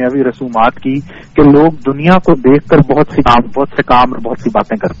थे दुनियावी रसूमात की, कि लोग दुनिया को देखकर बहुत से काम और बहुत सी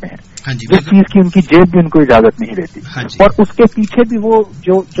बातें करते हैं जिस चीज की उनकी जेब भी उनको इजाजत नहीं देती, और उसके पीछे भी वो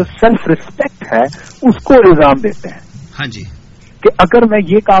जो सेल्फ रिस्पेक्ट है उसको इल्जाम देते हैं। हाँ जी, कि अगर मैं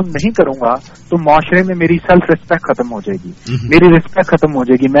ये काम नहीं करूंगा तो माशरे में मेरी सेल्फ रिस्पेक्ट खत्म हो जाएगी, मेरी रिस्पेक्ट खत्म हो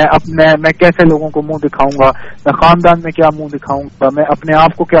जाएगी, मैं कैसे लोगों को मुंह दिखाऊंगा, मैं खानदान में क्या मुंह दिखाऊंगा, मैं अपने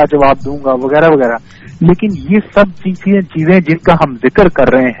आप को क्या जवाब दूंगा, वगैरह वगैरह। लेकिन ये सब चीजें जिनका हम जिक्र कर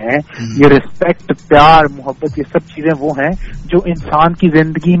रहे हैं, ये रिस्पेक्ट, प्यार, मोहब्बत, ये सब चीजें वो हैं जो इंसान की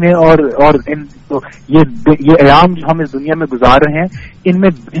जिंदगी में और ये अयाम जो हम इस दुनिया में गुजार रहे हैं,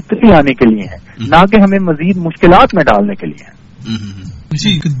 इनमें बेहतरी लाने के लिए है, ना कि हमें मजीद मुश्किलात में डालने के लिए है।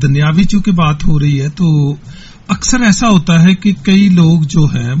 जी, दुनियावी चूंकि बात हो रही है तो अक्सर ऐसा होता है कि कई लोग जो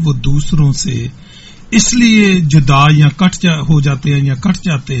हैं वो दूसरों से इसलिए जुदा या हो जाते हैं या कट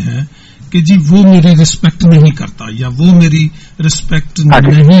जाते हैं कि जी वो मेरी रिस्पेक्ट नहीं करता या वो मेरी रिस्पेक्ट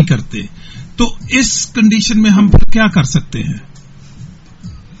नहीं करते। तो इस कंडीशन में हम फिर क्या कर सकते हैं?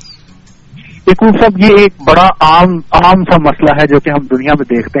 यकूब साहब, ये एक बड़ा आम सा मसला है जो कि हम दुनिया में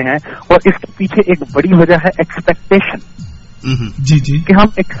देखते हैं, और इसके पीछे एक बड़ी वजह है एक्सपेक्टेशन। جی جی کہ ہم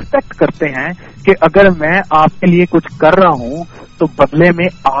ایکسپیکٹ کرتے ہیں کہ اگر میں آپ کے لیے کچھ کر رہا ہوں تو بدلے میں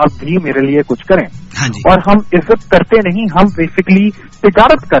آپ بھی میرے لیے کچھ کریں. اور ہم عزت کرتے نہیں, ہم بیسکلی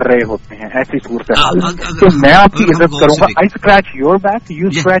تجارت کر رہے ہوتے ہیں ایسی صورتحال کہ میں آپ کی عزت کروں گا, I scratch your back, you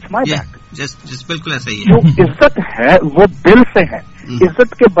scratch my back. بالکل ایسا ہی ہے. جو عزت ہے وہ دل سے ہے.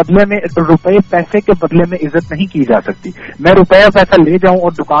 عزت کے بدلے میں روپے پیسے کے بدلے میں عزت نہیں کی جا سکتی. میں روپیہ پیسہ لے جاؤں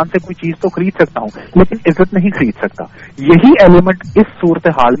اور دکان سے کوئی چیز تو خرید سکتا ہوں لیکن عزت نہیں خرید سکتا. یہی ایلیمنٹ اس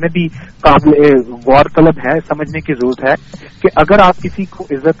صورتحال میں بھی قابل غور طلب ہے, سمجھنے کی ضرورت ہے کہ اگر آپ کسی کو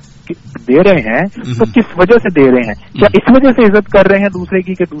عزت دے رہے ہیں تو کس وجہ سے دے رہے ہیں. کیا اس وجہ سے عزت کر رہے ہیں دوسرے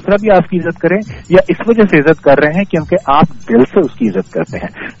کی کہ دوسرا بھی آپ کی عزت کرے, یا اس وجہ سے عزت کر رہے ہیں کیونکہ آپ دل سے اس کی عزت کرتے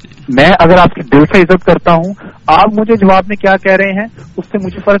ہیں. میں اگر آپ کی دل سے عزت کرتا ہوں, آپ مجھے جواب میں کیا کہہ رہے ہیں اس سے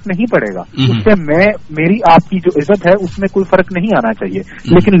مجھے فرق نہیں پڑے گا, اس سے میری آپ کی جو عزت ہے اس میں کوئی فرق نہیں آنا چاہیے.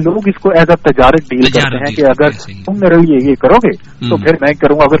 لیکن لوگ اس کو ایز اے تجارت ڈیل کرتے ہیں کہ اگر تم میرے لیے یہ کرو گے تو پھر میں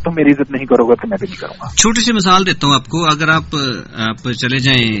کروں گا, اگر تم میری عزت نہیں کرو گے تو میں بھی نہیں کروں گا. چھوٹی سی مثال دیتا ہوں آپ کو. اگر آپ چلے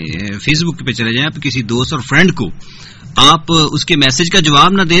جائیں فیس بک پہ چلے جائیں, آپ کسی دوست اور فرینڈ کو آپ اس کے میسج کا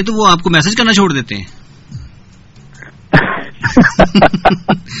جواب نہ دیں تو وہ آپ کو میسج کرنا چھوڑ دیتے ہیں.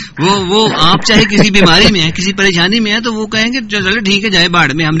 وہ آپ چاہے کسی بیماری میں ہے, کسی پریشانی میں ہے, تو وہ کہیں گے چلو ٹھیک ہے جائے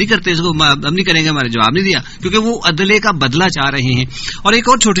باڑ میں, ہم نہیں کرتے اس کو, ہم نہیں کریں گے, ہمارے جواب نہیں دیا, کیونکہ وہ عدلے کا بدلہ چاہ رہے ہیں. اور ایک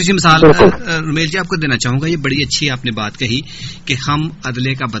اور چھوٹی سی مثال رمیل جی آپ کو دینا چاہوں گا, یہ بڑی اچھی آپ نے بات کہی کہ ہم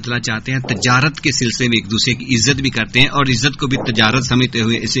عدلے کا بدلہ چاہتے ہیں, تجارت کے سلسلے میں ایک دوسرے کی عزت بھی کرتے ہیں اور عزت کو بھی تجارت سمجھتے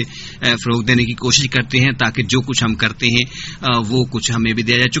ہوئے اسے فروغ دینے کی کوشش کرتے ہیں تاکہ جو کچھ ہم کرتے ہیں وہ کچھ ہمیں بھی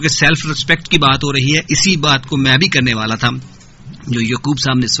دیا جائے. چونکہ سیلف ریسپیکٹ کی بات ہو رہی ہے, اسی بات کو میں بھی کرنے والا تھا جو یعقوب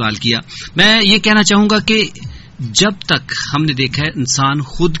صاحب نے سوال کیا. میں یہ کہنا چاہوں گا کہ جب تک ہم نے دیکھا ہے انسان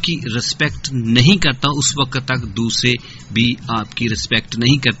خود کی رسپیکٹ نہیں کرتا اس وقت تک دوسرے بھی آپ کی رسپیکٹ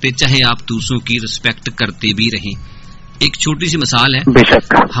نہیں کرتے, چاہے آپ دوسروں کی رسپیکٹ کرتے بھی رہیں. ایک چھوٹی سی مثال ہے,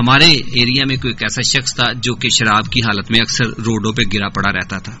 ہمارے ایریا میں کوئی ایسا شخص تھا جو کہ شراب کی حالت میں اکثر روڈوں پہ گرا پڑا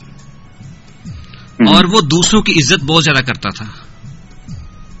رہتا تھا اور وہ دوسروں کی عزت بہت زیادہ کرتا تھا,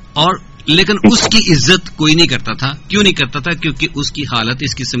 اور لیکن اس کی عزت کوئی نہیں کرتا تھا. کیوں نہیں کرتا تھا؟ کیونکہ اس کی حالت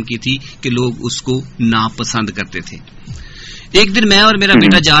اس قسم کی تھی کہ لوگ اس کو ناپسند کرتے تھے. ایک دن میں اور میرا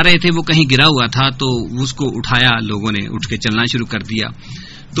بیٹا جا رہے تھے, وہ کہیں گرا ہوا تھا تو اس کو اٹھایا, لوگوں نے اٹھ کے چلنا شروع کر دیا.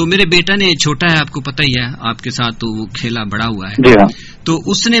 تو میرے بیٹا نے, چھوٹا ہے آپ کو پتہ ہی ہے, آپ کے ساتھ تو وہ کھیلا بڑا ہوا ہے, تو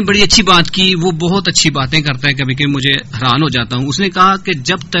اس نے بڑی اچھی بات کی. وہ بہت اچھی باتیں کرتا ہے, کبھی کبھی مجھے حیران ہو جاتا ہوں. اس نے کہا کہ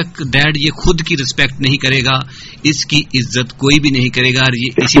جب تک ڈیڈ یہ خود کی رسپیکٹ نہیں کرے گا اس کی عزت کوئی بھی نہیں کرے گا, اور یہ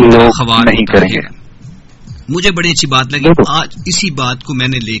اسی طرح خوار نہیں کرے گا. مجھے بڑی اچھی بات لگی. آج اسی بات کو میں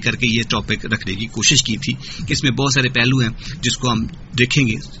نے لے کر کے یہ ٹاپک رکھنے کی کوشش کی تھی کہ اس میں بہت سارے پہلو ہیں جس کو ہم دیکھیں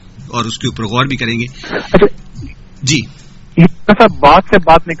گے اور اس کے اوپر غور بھی کریں گے. جی بات سے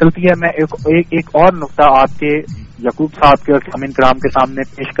بات نکلتی ہے. میں ایک اور نقطہ آپ کے یعقوب صاحب کے اور سامعین کرام کے سامنے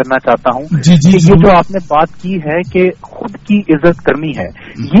پیش کرنا چاہتا ہوں. کہ یہ جو آپ نے بات کی ہے کہ خود کی عزت کرنی ہے,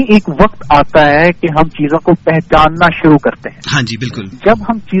 یہ ایک وقت آتا ہے کہ ہم چیزوں کو پہچاننا شروع کرتے ہیں. ہاں جی بالکل. جب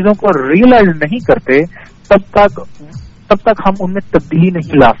ہم چیزوں کو ریئلائز نہیں کرتے تب تک ہم ان میں تبدیلی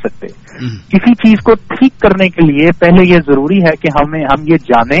نہیں لا سکتے. کسی چیز کو ٹھیک کرنے کے لیے پہلے یہ ضروری ہے کہ ہم یہ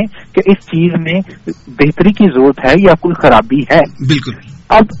جانیں کہ اس چیز میں بہتری کی ضرورت ہے یا کوئی خرابی ہے. بالکل.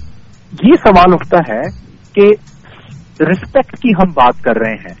 اب یہ سوال اٹھتا ہے کہ رسپیکٹ کی ہم بات کر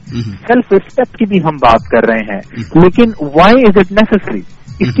رہے ہیں, سیلف رسپیکٹ کی بھی ہم بات کر رہے ہیں, لیکن وائی از اٹ نیسسری؟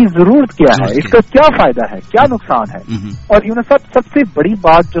 اس کی ضرورت کیا ہے, اس کا کیا فائدہ ہے, کیا نقصان ہے؟ اور سب سے بڑی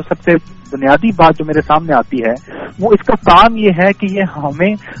بات, جو سب سے بنیادی بات جو میرے سامنے آتی ہے, وہ اس کا کام یہ ہے کہ یہ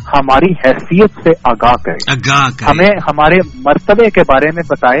ہمیں ہماری حیثیت سے آگاہ کرے, ہمیں ہمارے مرتبے کے بارے میں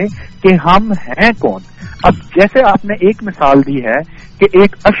بتائے کہ ہم ہیں کون. اب جیسے آپ نے ایک مثال دی ہے کہ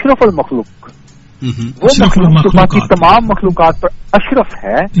ایک اشرف المخلوق, وہ مخلوق جو باقی تمام مخلوقات پر اشرف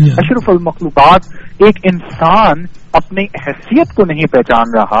ہے, اشرف المخلوقات, ایک انسان اپنی حیثیت کو نہیں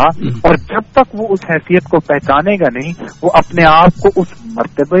پہچان رہا, اور جب تک وہ اس حیثیت کو پہچانے گا نہیں, وہ اپنے آپ کو اس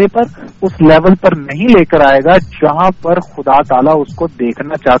مرتبے پر, اس لیول پر نہیں لے کر آئے گا جہاں پر خدا تعالیٰ اس کو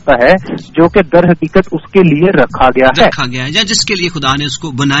دیکھنا چاہتا ہے, جو کہ در حقیقت اس کے لیے رکھا گیا ہے یا جس کے لیے خدا نے اس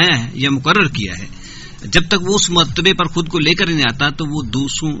کو بنایا ہے یا مقرر کیا ہے. جب تک وہ اس مرتبے پر خود کو لے کر نہیں آتا تو وہ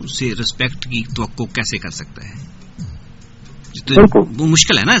دوسروں سے رسپیکٹ کی توقع کیسے کر سکتا ہے؟ وہ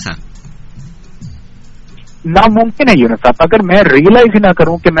مشکل ہے نا ایسا. ناممکن ہے یونس صاحب. اگر میں ریئلائز ہی نہ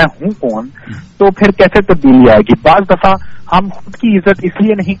کروں کہ میں ہوں کون, تو پھر کیسے تبدیلی آئے گی؟ بعض دفعہ ہم خود کی عزت اس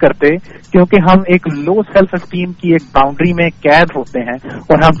لیے نہیں کرتے کیونکہ ہم ایک لو سیلف اسٹیم کی ایک باؤنڈری میں قید ہوتے ہیں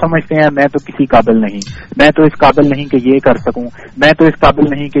اور ہم سمجھتے ہیں میں تو کسی قابل نہیں, میں تو اس قابل نہیں کہ یہ کر سکوں, میں تو اس قابل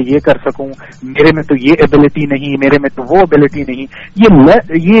نہیں کہ یہ کر سکوں, میرے میں تو یہ ایبلٹی نہیں, میرے میں تو وہ ایبلٹی نہیں. یہ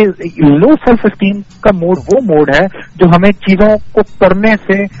لو سیلف اسٹیم کا موڈ وہ موڈ ہے جو ہمیں چیزوں کو کرنے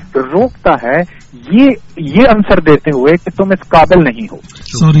سے روکتا ہے, یہ عنصر دیتے ہوئے کہ تم اس قابل نہیں ہو.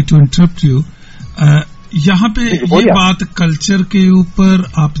 سوری ٹو انٹرپٹ یو, یہاں پہ یہ بات کلچر کے اوپر,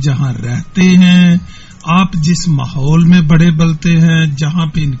 آپ جہاں رہتے ہیں, آپ جس ماحول میں بڑے بلتے ہیں, جہاں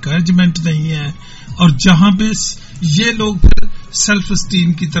پہ انکریجمنٹ نہیں ہے, اور جہاں پہ یہ لوگ پھر سیلف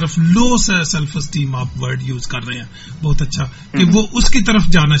اسٹیم کی طرف, لو سیلف اسٹیم آپ ورڈ یوز کر رہے ہیں, بہت اچھا کہ وہ اس کی طرف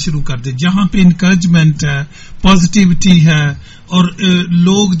جانا شروع کر دیں جہاں پہ انکریجمنٹ ہے, پازیٹیوٹی ہے, اور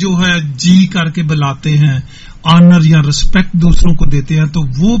لوگ جو ہے جی کر کے بلاتے ہیں, آنر یا ریسپیکٹ دوسروں کو دیتے ہیں, تو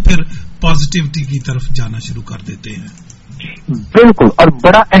وہ پھر پازیٹیوٹی کی طرف جانا شروع کر دیتے ہیں. بالکل, اور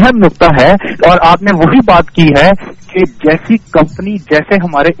بڑا اہم نقطہ ہے, اور آپ نے وہی بات کی ہے کہ جیسی کمپنی, جیسے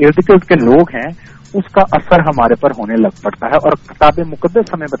ہمارے ارد گرد کے لوگ ہیں, اس کا اثر ہمارے پر ہونے لگ پڑتا ہے. اور کتاب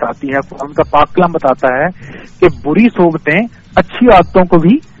مقدس ہمیں بتاتی ہے, قرآن کا پاک کلام بتاتا ہے کہ بری صحبتیں اچھی عادتوں کو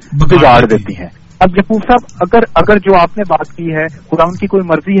بھی بگاڑ دیتی ہیں. اب یعقوب صاحب, اگر جو آپ نے بات کی ہے, خدا ان کی کوئی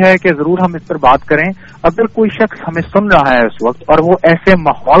مرضی ہے کہ ضرور ہم اس پر بات کریں, اگر کوئی شخص ہمیں سن رہا ہے اس وقت اور وہ ایسے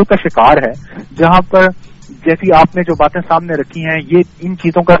ماحول کا شکار ہے جہاں پر جیسی آپ نے جو باتیں سامنے رکھی ہیں یہ ان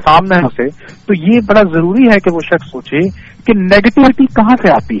چیزوں کا سامنا ہے اسے, تو یہ بڑا ضروری ہے کہ وہ شخص سوچے کہ نیگیٹیوٹی کہاں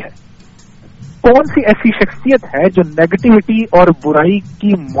سے آتی ہے, کون سی ایسی شخصیت ہے جو نیگیٹیوٹی اور برائی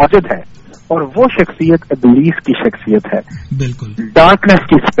کی موجد ہے, اور وہ شخصیت ابلیس کی شخصیت ہے, بالکل ڈارکنیس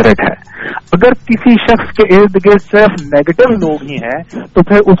کی اسپرٹ ہے. اگر کسی شخص کے ارد گرد صرف نیگیٹو لوگ ہی ہیں تو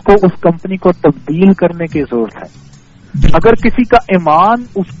پھر اس کو اس کمپنی کو تبدیل کرنے کی ضرورت ہے. اگر کسی کا ایمان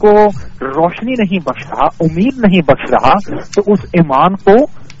اس کو روشنی نہیں بخش رہا, امید نہیں بخش رہا, تو اس ایمان کو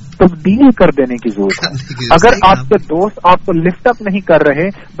تبدیل کر دینے کی ضرورت ہے. اگر آپ کے دوست آپ کو لفٹ اپ نہیں کر رہے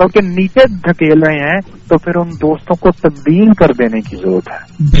بلکہ نیچے دھکیل رہے ہیں, تو پھر ان دوستوں کو تبدیل کر دینے کی ضرورت ہے.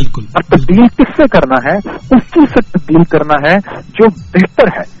 بالکل. اور تبدیل کس سے کرنا ہے؟ اس چیز سے تبدیل کرنا ہے جو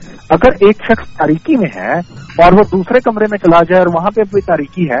بہتر ہے. اگر ایک شخص تاریکی میں ہے اور وہ دوسرے کمرے میں چلا جائے اور وہاں پہ کوئی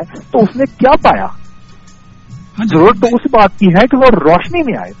تاریکی ہے, تو اس نے کیا پایا؟ ضرورت تو اس بات کی ہے کہ وہ روشنی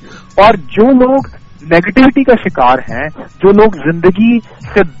میں آئے. اور جو لوگ نیگیٹیوٹی کا شکار ہیں, جو لوگ زندگی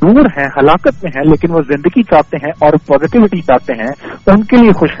سے دور ہیں, ہلاکت میں ہیں, لیکن وہ زندگی چاہتے ہیں اور پازیٹیوٹی چاہتے ہیں, ان کے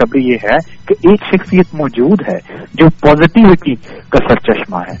لیے خوشخبری یہ ہے کہ ایک شخصیت موجود ہے جو پازیٹیوٹی کا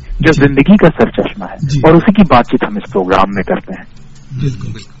سرچشمہ ہے, جو زندگی کا سرچشمہ ہے, اور اسی کی بات چیت ہم اس پروگرام میں کرتے ہیں.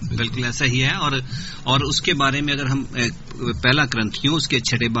 بالکل ایسا ہی ہے. اور اس کے بارے میں اگر ہم پہلا کرنتھیوں اس کے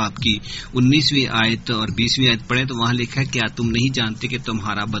 6 باب کی 19ویں آیت اور 20ویں آیت پڑھیں تو وہاں لکھا ہے کیا تم نہیں جانتے کہ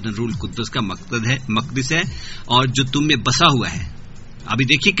تمہارا بدن روح القدس کا مقدس ہے اور جو تم میں بسا ہوا ہے. ابھی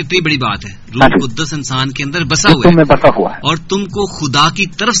دیکھیے کتنی بڑی بات ہے, روح القدس انسان کے اندر بسا ہوا ہے اور تم کو خدا کی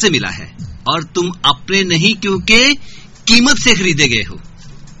طرف سے ملا ہے, اور تم اپنے نہیں کیونکہ قیمت سے خریدے گئے ہو.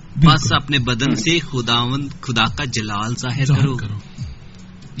 بس اپنے بدن سے خدا کا جلال ظاہر کرو.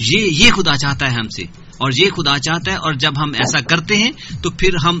 یہ خدا چاہتا ہے ہم سے, اور یہ خدا چاہتا ہے. اور جب ہم ایسا کرتے ہیں تو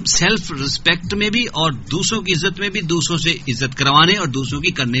پھر ہم سیلف رسپیکٹ میں بھی اور دوسروں کی عزت میں بھی, دوسروں سے عزت کروانے اور دوسروں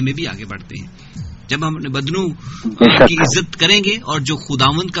کی کرنے میں بھی آگے بڑھتے ہیں. جب ہم اپنے بدنوں کی عزت کریں گے اور جو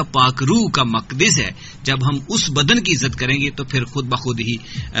خداوند کا پاک روح کا مقدس ہے, جب ہم اس بدن کی عزت کریں گے تو پھر خود بخود ہی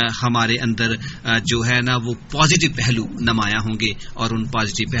ہمارے اندر جو ہے نا وہ پازیٹو پہلو نمایاں ہوں گے, اور ان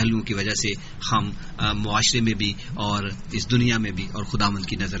پازیٹو پہلوؤں کی وجہ سے ہم معاشرے میں بھی اور اس دنیا میں بھی اور خداوند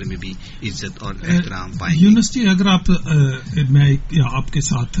کی نظر میں بھی عزت اور احترام پائیں گے. یونس جی, اگر میں آپ کے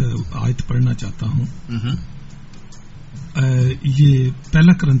ساتھ آیت پڑھنا چاہتا ہوں. یہ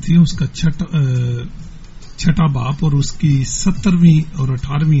پہلا کرنتھیوں اس کا 6 باب اور اس کی 17ویں اور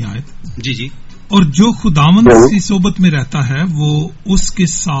 18ویں آیت. جی. اور جو خداوند کی صحبت میں رہتا ہے وہ اس کے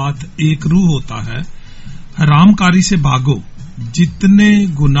ساتھ ایک روح ہوتا ہے. حرام کاری سے بھاگو, جتنے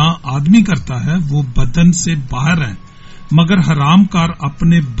گناہ آدمی کرتا ہے وہ بدن سے باہر ہیں, مگر حرام کار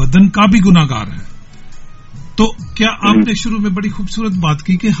اپنے بدن کا بھی گناہ گار ہے. تو کیا آپ نے شروع میں بڑی خوبصورت بات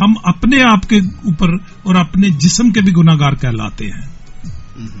کی کہ ہم اپنے آپ کے اوپر اور اپنے جسم کے بھی گناہ گار کہلاتے ہیں.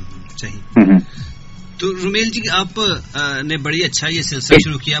 صحیح. تو رومیل جی, آپ نے بڑی اچھا یہ سلسلہ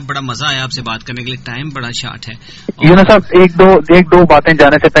شروع کیا, بڑا مزہ آیا آپ سے بات کرنے کے لیے. ٹائم بڑا شارٹ ہے. یونس صاحب, ایک دو باتیں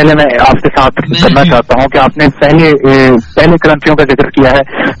جانے سے پہلے میں آپ کے ساتھ کرنا چاہتا ہوں کہ آپ نے پہلے کرنتھیوں کا ذکر کیا ہے.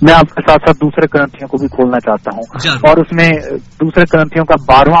 میں آپ کے ساتھ ساتھ دوسرے کرنتھیوں کو بھی کھولنا چاہتا ہوں, اور اس میں دوسرے کرنتھیوں کا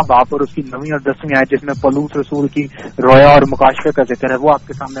 12واں باب اور اس کی 9ویں اور 10ویں آیت جس میں پولس رسول کی رویا اور مکاشفے کا ذکر ہے, وہ آپ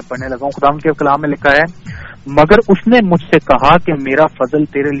کے سامنے پڑھنے لگا ہوں. خدا کے کلام میں لکھا ہے, مگر اس نے مجھ سے کہا کہ میرا فضل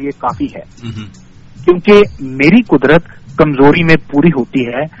تیرے لیے کافی ہے, کیونکہ میری قدرت कमजोरी में पूरी होती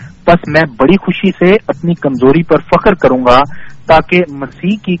है। बस मैं बड़ी खुशी से अपनी कमजोरी पर फख्र करूंगा ताकि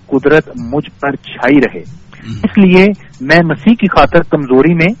मसीह की कुदरत मुझ पर छाई रहे। इसलिए मैं मसीह की खातिर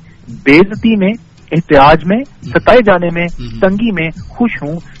कमजोरी में, बेइज्जती में, एहतियाज में, सताए जाने में, तंगी में खुश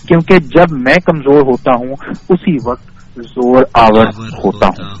हूं, क्योंकि जब मैं कमजोर होता हूं उसी वक्त जोर आवर होता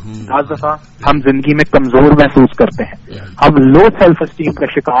हूं। आज दफा हम जिंदगी में कमजोर महसूस करते हैं, हम लो सेल्फ एस्टीम का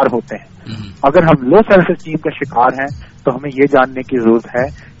शिकार होते हैं। अगर हम लो सेल्फ एस्टीम का शिकार हैं तो हमें ये जानने की जरूरत है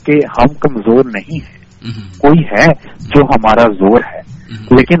कि हम कमजोर नहीं हैं, कोई है जो हमारा जोर है।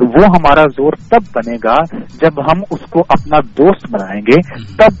 लेकिन वो हमारा जोर तब बनेगा जब हम उसको अपना दोस्त बनाएंगे,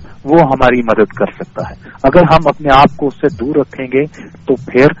 तब वो हमारी मदद कर सकता है। अगर हम अपने आप को उससे दूर रखेंगे तो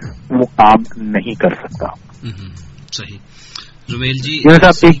फिर वो काम नहीं कर सकता। सही। रुमेल जी,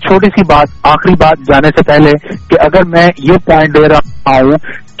 साहब एक छोटी सी बात, आखिरी बात जाने से पहले, कि अगर मैं ये पॉइंट दे रहा हूं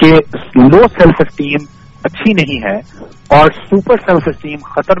कि लो सेल्फ एस्टीम अच्छी नहीं है और सुपर सेल्फ एस्टीम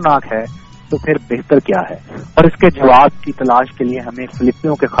खतरनाक है, तो फिर बेहतर क्या है? और इसके जवाब की तलाश के लिए हमें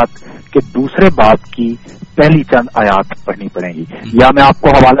फिलिपियों के खत के दूसरे बाब की पहली चंद आयात पढ़नी पड़ेगी। या मैं आपको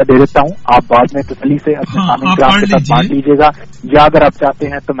हवाला दे देता हूँ, आप बाद में तसल्ली से अपने सामने के साथ बांट लीजिएगा, या अगर आप चाहते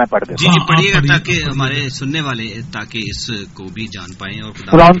हैं तो मैं पढ़ देता हूँ। पढ़िएगा ताकि हमारे सुनने वाले ताकि इसको भी जान पाए। और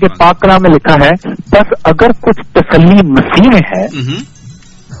कुरान के पाक कलाम में लिखा है, बस अगर कुछ तसल्ली मसीह में है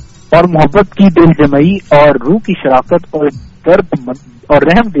और मोहब्बत की दिल जमई और रूह की शराकत और दर्द और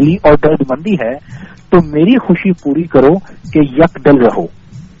रहम दिली और दर्दमंदी है, तो मेरी खुशी पूरी करो कि यकदल रहो,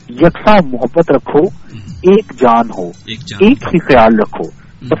 यकसा मोहब्बत रखो, एक जान हो, एक ही ख्याल रखो,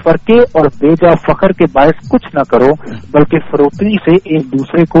 तफरके और बेजा फखर के बायस कुछ न करो, बल्कि फरोतनी से एक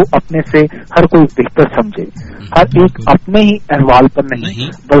दूसरे को अपने से हर कोई बेहतर समझे। हर एक अपने ही अहवाल पर नहीं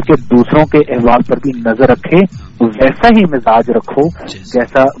बल्कि दूसरों के अहवाल पर भी नजर रखे, वैसा ही मिजाज रखो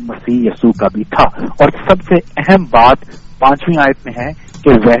जैसा मसीह यीशु का भी था। और सबसे अहम बात 5वीं आयत में है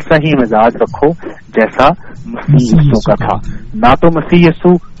कि वैसा ही मिजाज रखो जैसा मसीह यीशु का था। ना तो मसीह यीशु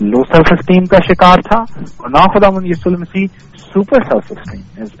लो सेल्फ एस्टीम का शिकार था और ना खुदावंद Yeshu Masih super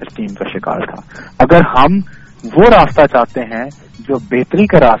self esteem का शिकार था। अगर हम वो रास्ता चाहते हैं जो बेहतरी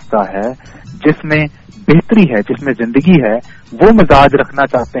का रास्ता है, जिसमें बेहतरी है, जिसमें जिंदगी है, वो मिजाज रखना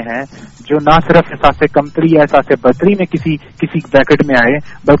चाहते हैं जो ना सिर्फ एहसास कमतरी या एहसास बदतरी में किसी ब्रैकेट में आए,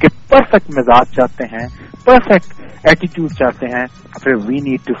 बल्कि परफेक्ट मिजाज चाहते हैं, परफेक्ट एटीट्यूड चाहते हैं, फिर we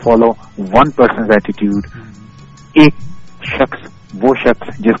need to follow one person attitude. एक शख्स, वो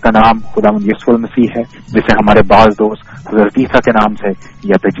शख्स जिसका नाम खुदावंद यीशु मसीह है, जिसे हमारे बाज दोस्त हज़रत ईसा के नाम से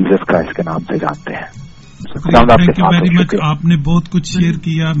या फिर जीसस क्राइस्ट के नाम से जानते हैं। थैंक यू वेरी मच, आपने बहुत कुछ शेयर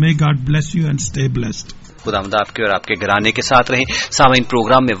किया। May God bless you and stay blessed. खुदावंद आपके और आपके घराने के साथ रहे। सामीन,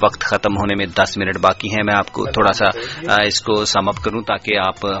 प्रोग्राम में वक्त खत्म होने में 10 मिनट बाकी हैं। मैं आपको थोड़ा सा इसको सम अप करूं ताकि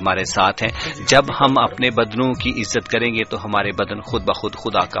आप हमारे साथ हैं। जब हम अपने बदनों की इज्जत करेंगे तो हमारे बदन खुद ब खुद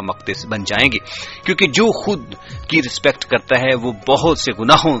खुदा का मक़दस बन जाएंगे, क्योंकि जो खुद की रिस्पेक्ट करता है वो बहुत से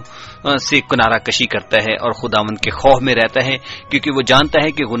गुनाहों से किनारा कशी करता है और खुदावंद के खौफ में रहता है, क्योंकि वो जानता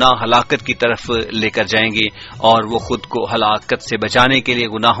है कि गुनाह हलाकत की तरफ लेकर जाएंगे और वो खुद को हलाकत से बचाने के लिए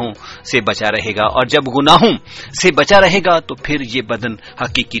गुनाहों से बचा रहेगा। और जब गुनाहों से बचा रहेगा तो फिर ये बदन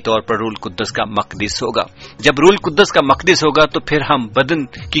हकीकी तौर पर रूल कुद्दस का मक़दस होगा। जब रूल कुद्दस का मक़दस होगा तो फिर हम बदन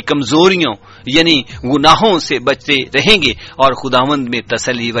की कमजोरियों यानी गुनाहों से बचते रहेंगे और खुदावंद में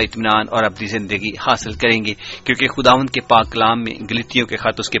तसल्ली व इत्मीनान और अपनी जिंदगी हासिल करेंगे, क्योंकि खुदावंद के पाक कलाम में गलतियों के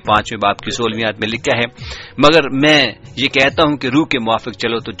खत उसके 5वें बाब की 16वीं आयत में लिखा है, मगर मैं ये कहता हूं कि रूह के मुआफिक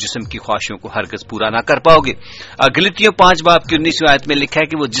चलो तो जिस्म की ख्वाहिशों को हरगिज़ पूरा ना कर पाओगे। गलतियों 5 बाब की 19वीं आयत में लिखा है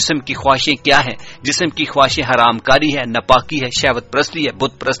कि वो जिस्म की ख्वाहिशें क्या है। जिस्म की ख्वाहिशें हरामकारी है, नपाकी है, शहवत परस्ती है,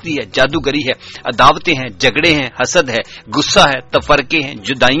 बुत परस्ती है, जादूगरी है, अदावतें हैं, झगड़े हैं, हसद है, गुस्सा है, तफरके हैं,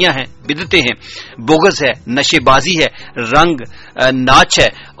 जुदाइयां हैं, बिदतें हैं, बोगस है, नशेबाजी है, रंग नाच है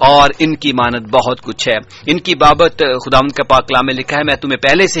और इनकी मानत बहुत कुछ है। इनकी बाबत खुदावंद का पाक कलाम में लिखा है, मैं तुम्हें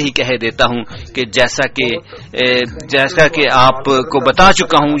पहले से ही कह देता हूं कि जैसा कि आपको बता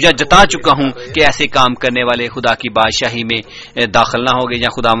चुका हूं या जता चुका हूं कि ऐसे काम करने वाले खुदा की बादशाही में दाखिल ना होंगे या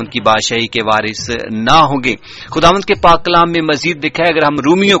खुदावंद की बादशाही के वारिस ना होंगे। खुदावंद के पाक कलाम में मजीद लिखा है, अगर हम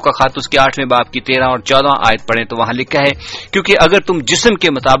रूमियों का खत उसके 8वें बाब की 13 और 14 आयत पढ़ें तो वहां लिखा है, क्योंकि अगर तुम जिस्म के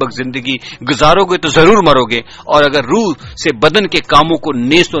मुताबिक जिंदगी गुजारोगे तो जरूर मरोगे, और अगर रूह से बदन के कामों को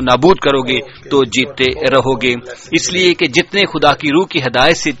नेस्त व नाबूद करोगे तो जीते रहोगे। इसलिए कि जितने खुदा की रूह की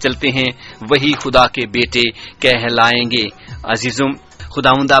हिदायत से चलते हैं वही खुदा के बेटे कहलाएंगे। अजीजों,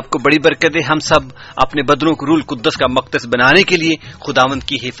 خداوند آپ کو بڑی برکت دے. ہم سب اپنے بدنوں کو روح القدس کا مقدس بنانے کے لیے خداوند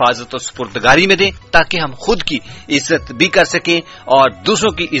کی حفاظت اور سپردگاری میں دیں تاکہ ہم خود کی عزت بھی کر سکیں اور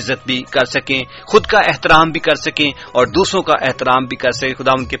دوسروں کی عزت بھی کر سکیں, خود کا احترام بھی کر سکیں اور دوسروں کا احترام بھی کر سکیں.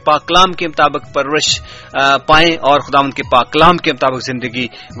 خداوند کے پاک کلام کے مطابق پرورش پائیں اور خداوند کے پاک کلام کے مطابق زندگی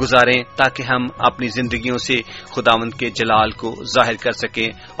گزاریں تاکہ ہم اپنی زندگیوں سے خداوند کے جلال کو ظاہر کر سکیں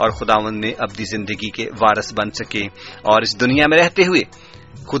اور خداوند میں ابدی زندگی کے وارث بن سکیں اور اس دنیا میں رہتے ہوئے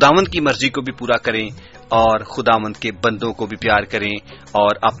خداوند کی مرضی کو بھی پورا کریں اور خداوند کے بندوں کو بھی پیار کریں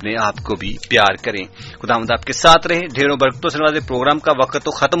اور اپنے آپ کو بھی پیار کریں. خداوند آپ کے ساتھ رہے. ڈھیروں برکتوں سے نوازے. پروگرام کا وقت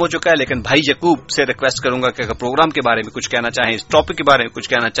تو ختم ہو چکا ہے لیکن بھائی یعقوب سے ریکویسٹ کروں گا کہ اگر پروگرام کے بارے میں کچھ کہنا چاہیں, اس ٹاپک کے بارے میں کچھ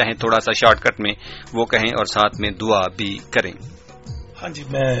کہنا چاہیں, تھوڑا سا شارٹ کٹ میں وہ کہیں اور ساتھ میں دعا بھی کریں. ہاں جی,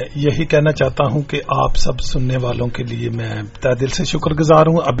 میں یہی کہنا چاہتا ہوں کہ آپ سب سننے والوں کے لیے میں تہ دل سے شکر گزار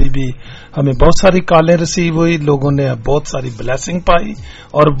ہوں. ابھی بھی ہمیں بہت ساری کالیں ریسیو ہوئی, لوگوں نے بہت ساری بلیسنگ پائی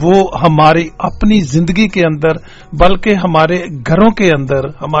اور وہ ہماری اپنی زندگی کے اندر بلکہ ہمارے گھروں کے اندر,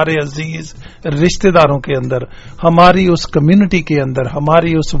 ہمارے عزیز رشتہ داروں کے اندر, ہماری اس کمیونٹی کے اندر,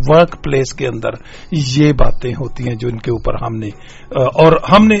 ہماری اس ورک پلیس کے اندر یہ باتیں ہوتی ہیں جو ان کے اوپر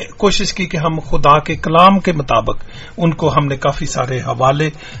ہم نے کوشش کی کہ ہم خدا کے کلام کے مطابق ان کو ہم نے کافی سارے حوالے,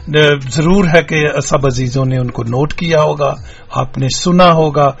 ضرور ہے کہ سب عزیزوں نے ان کو نوٹ کیا ہوگا, آپ نے سنا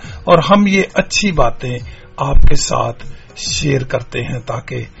ہوگا اور ہم یہ اچھی باتیں آپ کے ساتھ شیئر کرتے ہیں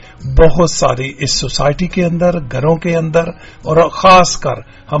تاکہ بہت ساری اس سوسائٹی کے اندر, گھروں کے اندر اور خاص کر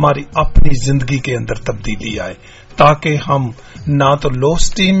ہماری اپنی زندگی کے اندر تبدیلی آئے تاکہ ہم نہ تو لو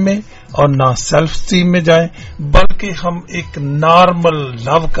اسٹیم میں اور نہ سیلف اسٹیم میں جائیں بلکہ ہم ایک نارمل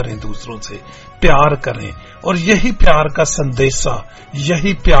لو کریں, دوسروں سے پیار کریں. اور یہی پیار کا سندیشہ,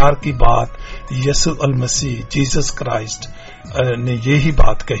 یہی پیار کی بات یسوع المسیح جیسس کرائسٹ نے یہی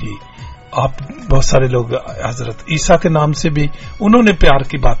بات کہی. آپ بہت سارے لوگ حضرت عیسیٰ کے نام سے بھی انہوں نے پیار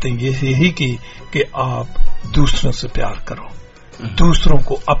کی باتیں یہی کی کہ آپ دوسروں سے پیار کرو, دوسروں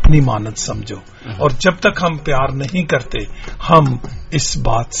کو اپنی مانند سمجھو. اور جب تک ہم پیار نہیں کرتے ہم اس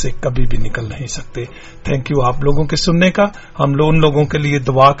بات سے کبھی بھی نکل نہیں سکتے. تھینک یو آپ لوگوں کے سننے کا. ہم ان لوگوں کے لیے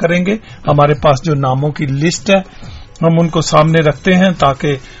دعا کریں گے. ہمارے پاس جو ناموں کی لسٹ ہے ہم ان کو سامنے رکھتے ہیں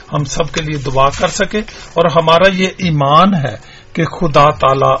تاکہ ہم سب کے لیے دعا کر سکیں اور ہمارا یہ ایمان ہے کہ خدا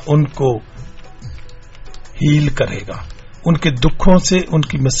تعالی ان کو ہیل کرے گا, ان کے دکھوں سے, ان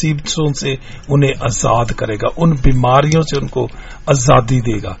کی مصیبتوں سے انہیں آزاد کرے گا, ان بیماریوں سے ان کو آزادی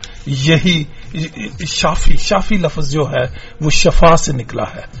دے گا. یہی شافی لفظ جو ہے وہ شفا سے نکلا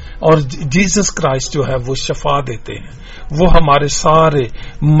ہے اور جیسس کرائسٹ جو ہے وہ شفا دیتے ہیں, وہ ہمارے سارے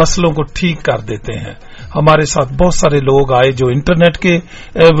مسئلوں کو ٹھیک کر دیتے ہیں. ہمارے ساتھ بہت سارے لوگ آئے جو انٹرنیٹ کے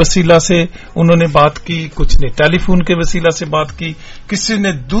وسیلہ سے انہوں نے بات کی, کچھ نے ٹیلی فون کے وسیلہ سے بات کی, کسی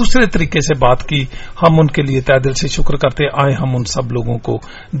نے دوسرے طریقے سے بات کی. ہم ان کے لیے تہ دل سے شکر کرتے آئے. ہم ان سب لوگوں کو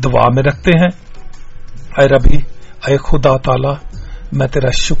دعا میں رکھتے ہیں. اے ربی, اے خدا تعالی, میں تیرا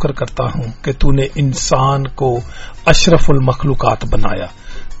شکر کرتا ہوں کہ تو نے انسان کو اشرف المخلوقات بنایا.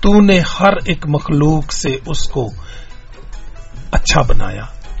 تو نے ہر ایک مخلوق سے اس کو اچھا بنایا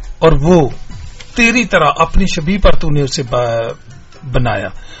اور وہ تیری طرح اپنی شبیہ پر تو نے اسے بنایا.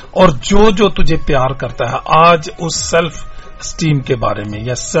 اور جو تجھے پیار کرتا ہے, آج اس سیلف اسٹیم کے بارے میں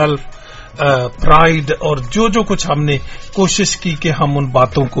یا سیلف پرائیڈ اور جو کچھ ہم نے کوشش کی کہ ہم ان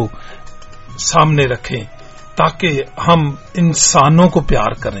باتوں کو سامنے رکھیں تاکہ ہم انسانوں کو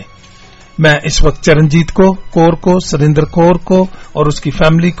پیار کریں. میں اس وقت چرنجیت کور کو, سریندر کور کو اور اس کی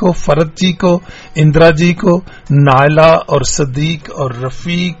فیملی کو, فرد جی کو, اندرا جی کو, نائلہ اور صدیق اور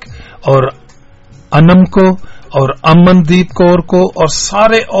رفیق اور انم کو اور امن دیپ کور کو اور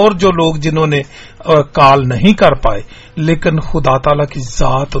سارے اور جو لوگ جنہوں نے کال نہیں کر پائے لیکن خدا تعالی کی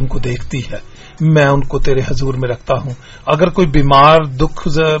ذات ان کو دیکھتی ہے, میں ان کو تیرے حضور میں رکھتا ہوں. اگر کوئی بیمار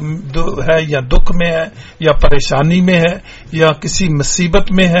ہے یا دکھ میں ہے یا پریشانی میں ہے یا کسی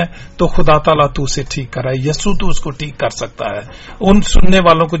مصیبت میں ہے تو خدا تعالیٰ تو اسے ٹھیک کرائے. یسوع تو اس کو ٹھیک کر سکتا ہے. ان سننے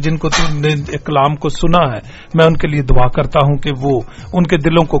والوں کو جن کو تو نے کلام کو سنا ہے میں ان کے لیے دعا کرتا ہوں کہ وہ ان کے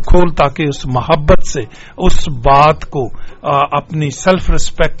دلوں کو کھول تاکہ اس محبت سے اس بات کو اپنی سیلف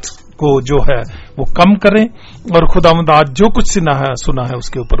ریسپیکٹ کو جو ہے وہ کم کریں اور خداوند آج جو کچھ سنا ہے اس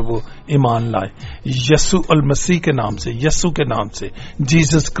کے اوپر وہ ایمان لائے. یسوع المسیح کے نام سے, یسوع کے نام سے,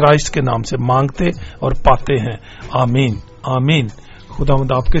 جیسس کرائسٹ کے نام سے مانگتے اور پاتے ہیں. آمین آمین.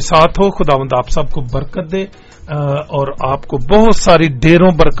 خداوند آپ کے ساتھ ہو. خداوند آپ سب کو برکت دے اور آپ کو بہت ساری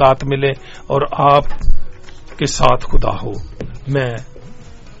ڈھیروں برکات ملے اور آپ کے ساتھ خدا ہو. میں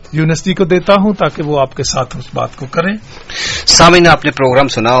یونیورسٹی کو دیتا ہوں تاکہ وہ آپ کے ساتھ اس بات کو کریں. سامعین, آپ نے پروگرام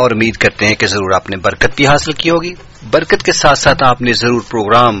سنا اور امید کرتے ہیں کہ ضرور آپ نے برکت بھی حاصل کی ہوگی. बरकत के साथ साथ आपने जरूर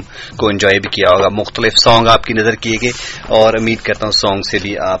प्रोग्राम को एंजॉय भी किया होगा। मुख्तलिफ सॉन्ग आपकी नजर किए गए और उम्मीद करता हूँ सॉन्ग से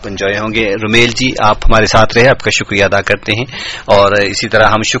भी आप एंजॉय होंगे। रुमेल जी, आप हमारे साथ रहे, आपका शुक्रिया अदा करते हैं। और इसी तरह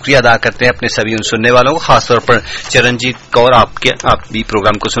हम शुक्रिया अदा करते हैं अपने सभी उन सुनने वालों को, खासतौर पर चरणजीत कौर, आप भी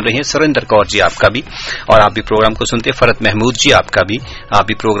प्रोग्राम को सुन रही हैं, सुरेंद्र कौर जी आपका भी, और आप भी प्रोग्राम को सुनते हैं, फरत महमूद जी आपका भी, आप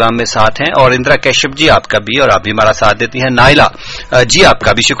भी प्रोग्राम में साथ हैं, और इंदिरा कैशप जी आपका भी, और आप भी हमारा साथ देती हैं। नाइला जी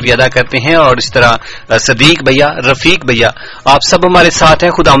आपका भी शुक्रिया अदा करते हैं। और इस तरह सदीक भैया, रफीक भैया, आप सब हमारे साथ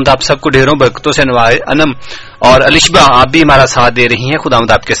हैं। खुदावंद आप सबको ढेरों बरकतों से नवाजे। अनम और अलिशबा, आप भी हमारा साथ दे रही हैं,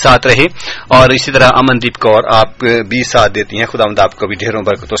 खुदावंद आपके साथ रहे। और इसी तरह अमनदीप कौर, आप भी साथ देती हैं, खुदावंद आपको भी ढेरों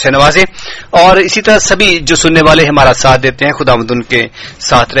बरकतों से नवाजे। और इसी तरह सभी जो सुनने वाले हमारा साथ देते हैं, खुदावंद उनके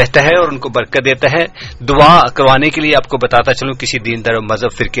साथ रहता है और उनको बरकत देता है। दुआ करवाने के लिए आपको बताता चलूं, किसी दीन धर्म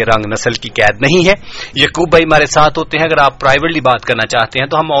मजहब फिरके रंग नस्ल की कैद नहीं है। यकूब भाई हमारे साथ होते हैं। अगर आप प्राइवेटली बात करना चाहते हैं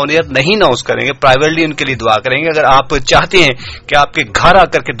तो हम ऑन एयर नहीं अनाउंस करेंगे, प्राइवेटली उनके लिए दुआ करेंगे। अगर आप चाहते हैं कि आपके घर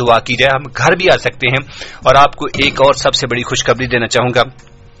आकर के दुआ की जाए, हम घर भी आ सकते हैं। और आपको एक और सबसे बड़ी खुशखबरी देना चाहूंगा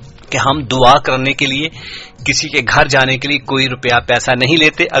कि हम दुआ करने के लिए, किसी के घर जाने के लिए कोई रुपया पैसा नहीं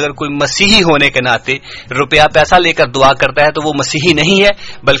लेते। अगर कोई मसीही होने के नाते रुपया पैसा लेकर दुआ करता है तो वो मसीही नहीं है,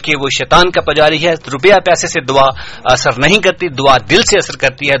 बल्कि वो शैतान का पुजारी है। रुपया पैसे से दुआ असर नहीं करती, दुआ दिल से असर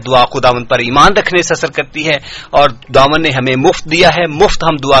करती है, दुआ खुदावंद पर ईमान रखने से असर करती है। और खुदावंद ने हमें मुफ्त दिया है, मुफ्त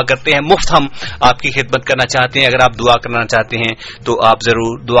हम दुआ करते हैं, मुफ्त हम आपकी खिदमत करना चाहते हैं। अगर आप दुआ करना चाहते हैं तो आप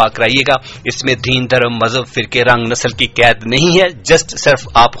जरूर दुआ कराइएगा। इसमें दीन धर्म मजहब फिरके रंग नस्ल की कैद नहीं है। जस्ट सिर्फ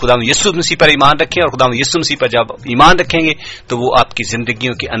आप खुदावंद यीशु मसीह पर ईमान रखें, और खुदावंद यीशु मसीह पर जब ईमान रखेंगे तो वो आपकी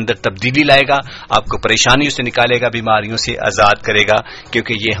जिंदगियों के अंदर तब्दीली लाएगा, आपको परेशानियों से निकालेगा, बीमारियों से आजाद करेगा।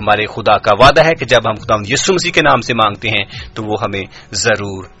 क्योंकि ये हमारे खुदा का वादा है कि जब हम खुदावंद यीशु मसीह के नाम से मांगते हैं तो वो हमें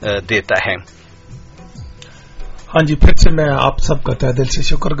जरूर देता है। हाँ जी, फिर से मैं आप सबका तहे दिल से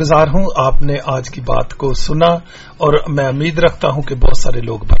शुक्रगुजार हूं। आपने आज की बात को सुना और मैं उम्मीद रखता हूं कि बहुत सारे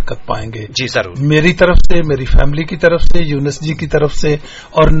लोग बरकत पाएंगे। जी जरूर, मेरी तरफ से, मेरी फैमिली की तरफ से, यूनुस जी की तरफ से,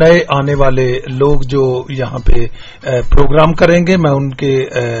 और नए आने वाले लोग जो यहाँ पे प्रोग्राम करेंगे, मैं उनके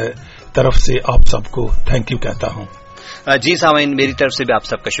तरफ से आप सबको थैंक यू कहता हूं। जी सामीन, मेरी तरफ से भी आप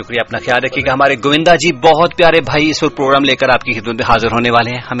सबका शुक्रिया। अपना ख्याल रखिएगा। हमारे गोविंदा जी, बहुत प्यारे भाई, इस वक्त प्रोग्राम लेकर आपकी खिदमत में हाजिर होने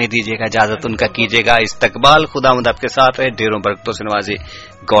वाले हैं। हमें दीजिएगा इजाजत, उनका कीजिएगा इस्तकबाल। खुदावंद आपके साथ रहे, ढेरों बरकतों से नवाजे।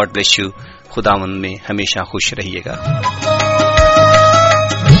 God bless you. खुदावंद में हमेशा खुश रहिएगा।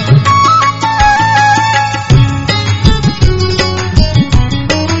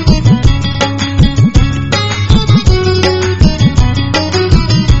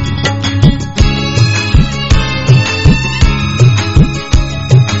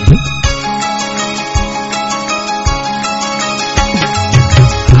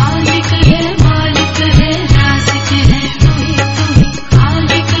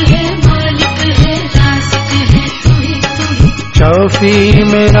 शाफी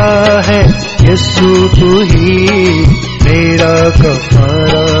मेरा है यीशु तू ही, मेरा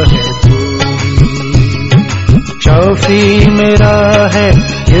कफारा है तू ही। शाफी मेरा है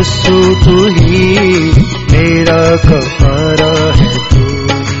यीशु तू ही, मेरा कफारा है तू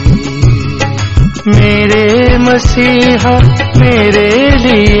ही। मेरे मसीहा मेरे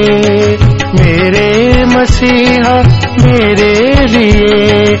लिए, मेरे मसीहा मेरे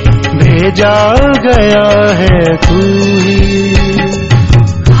लिए भेजा गया है तू ही।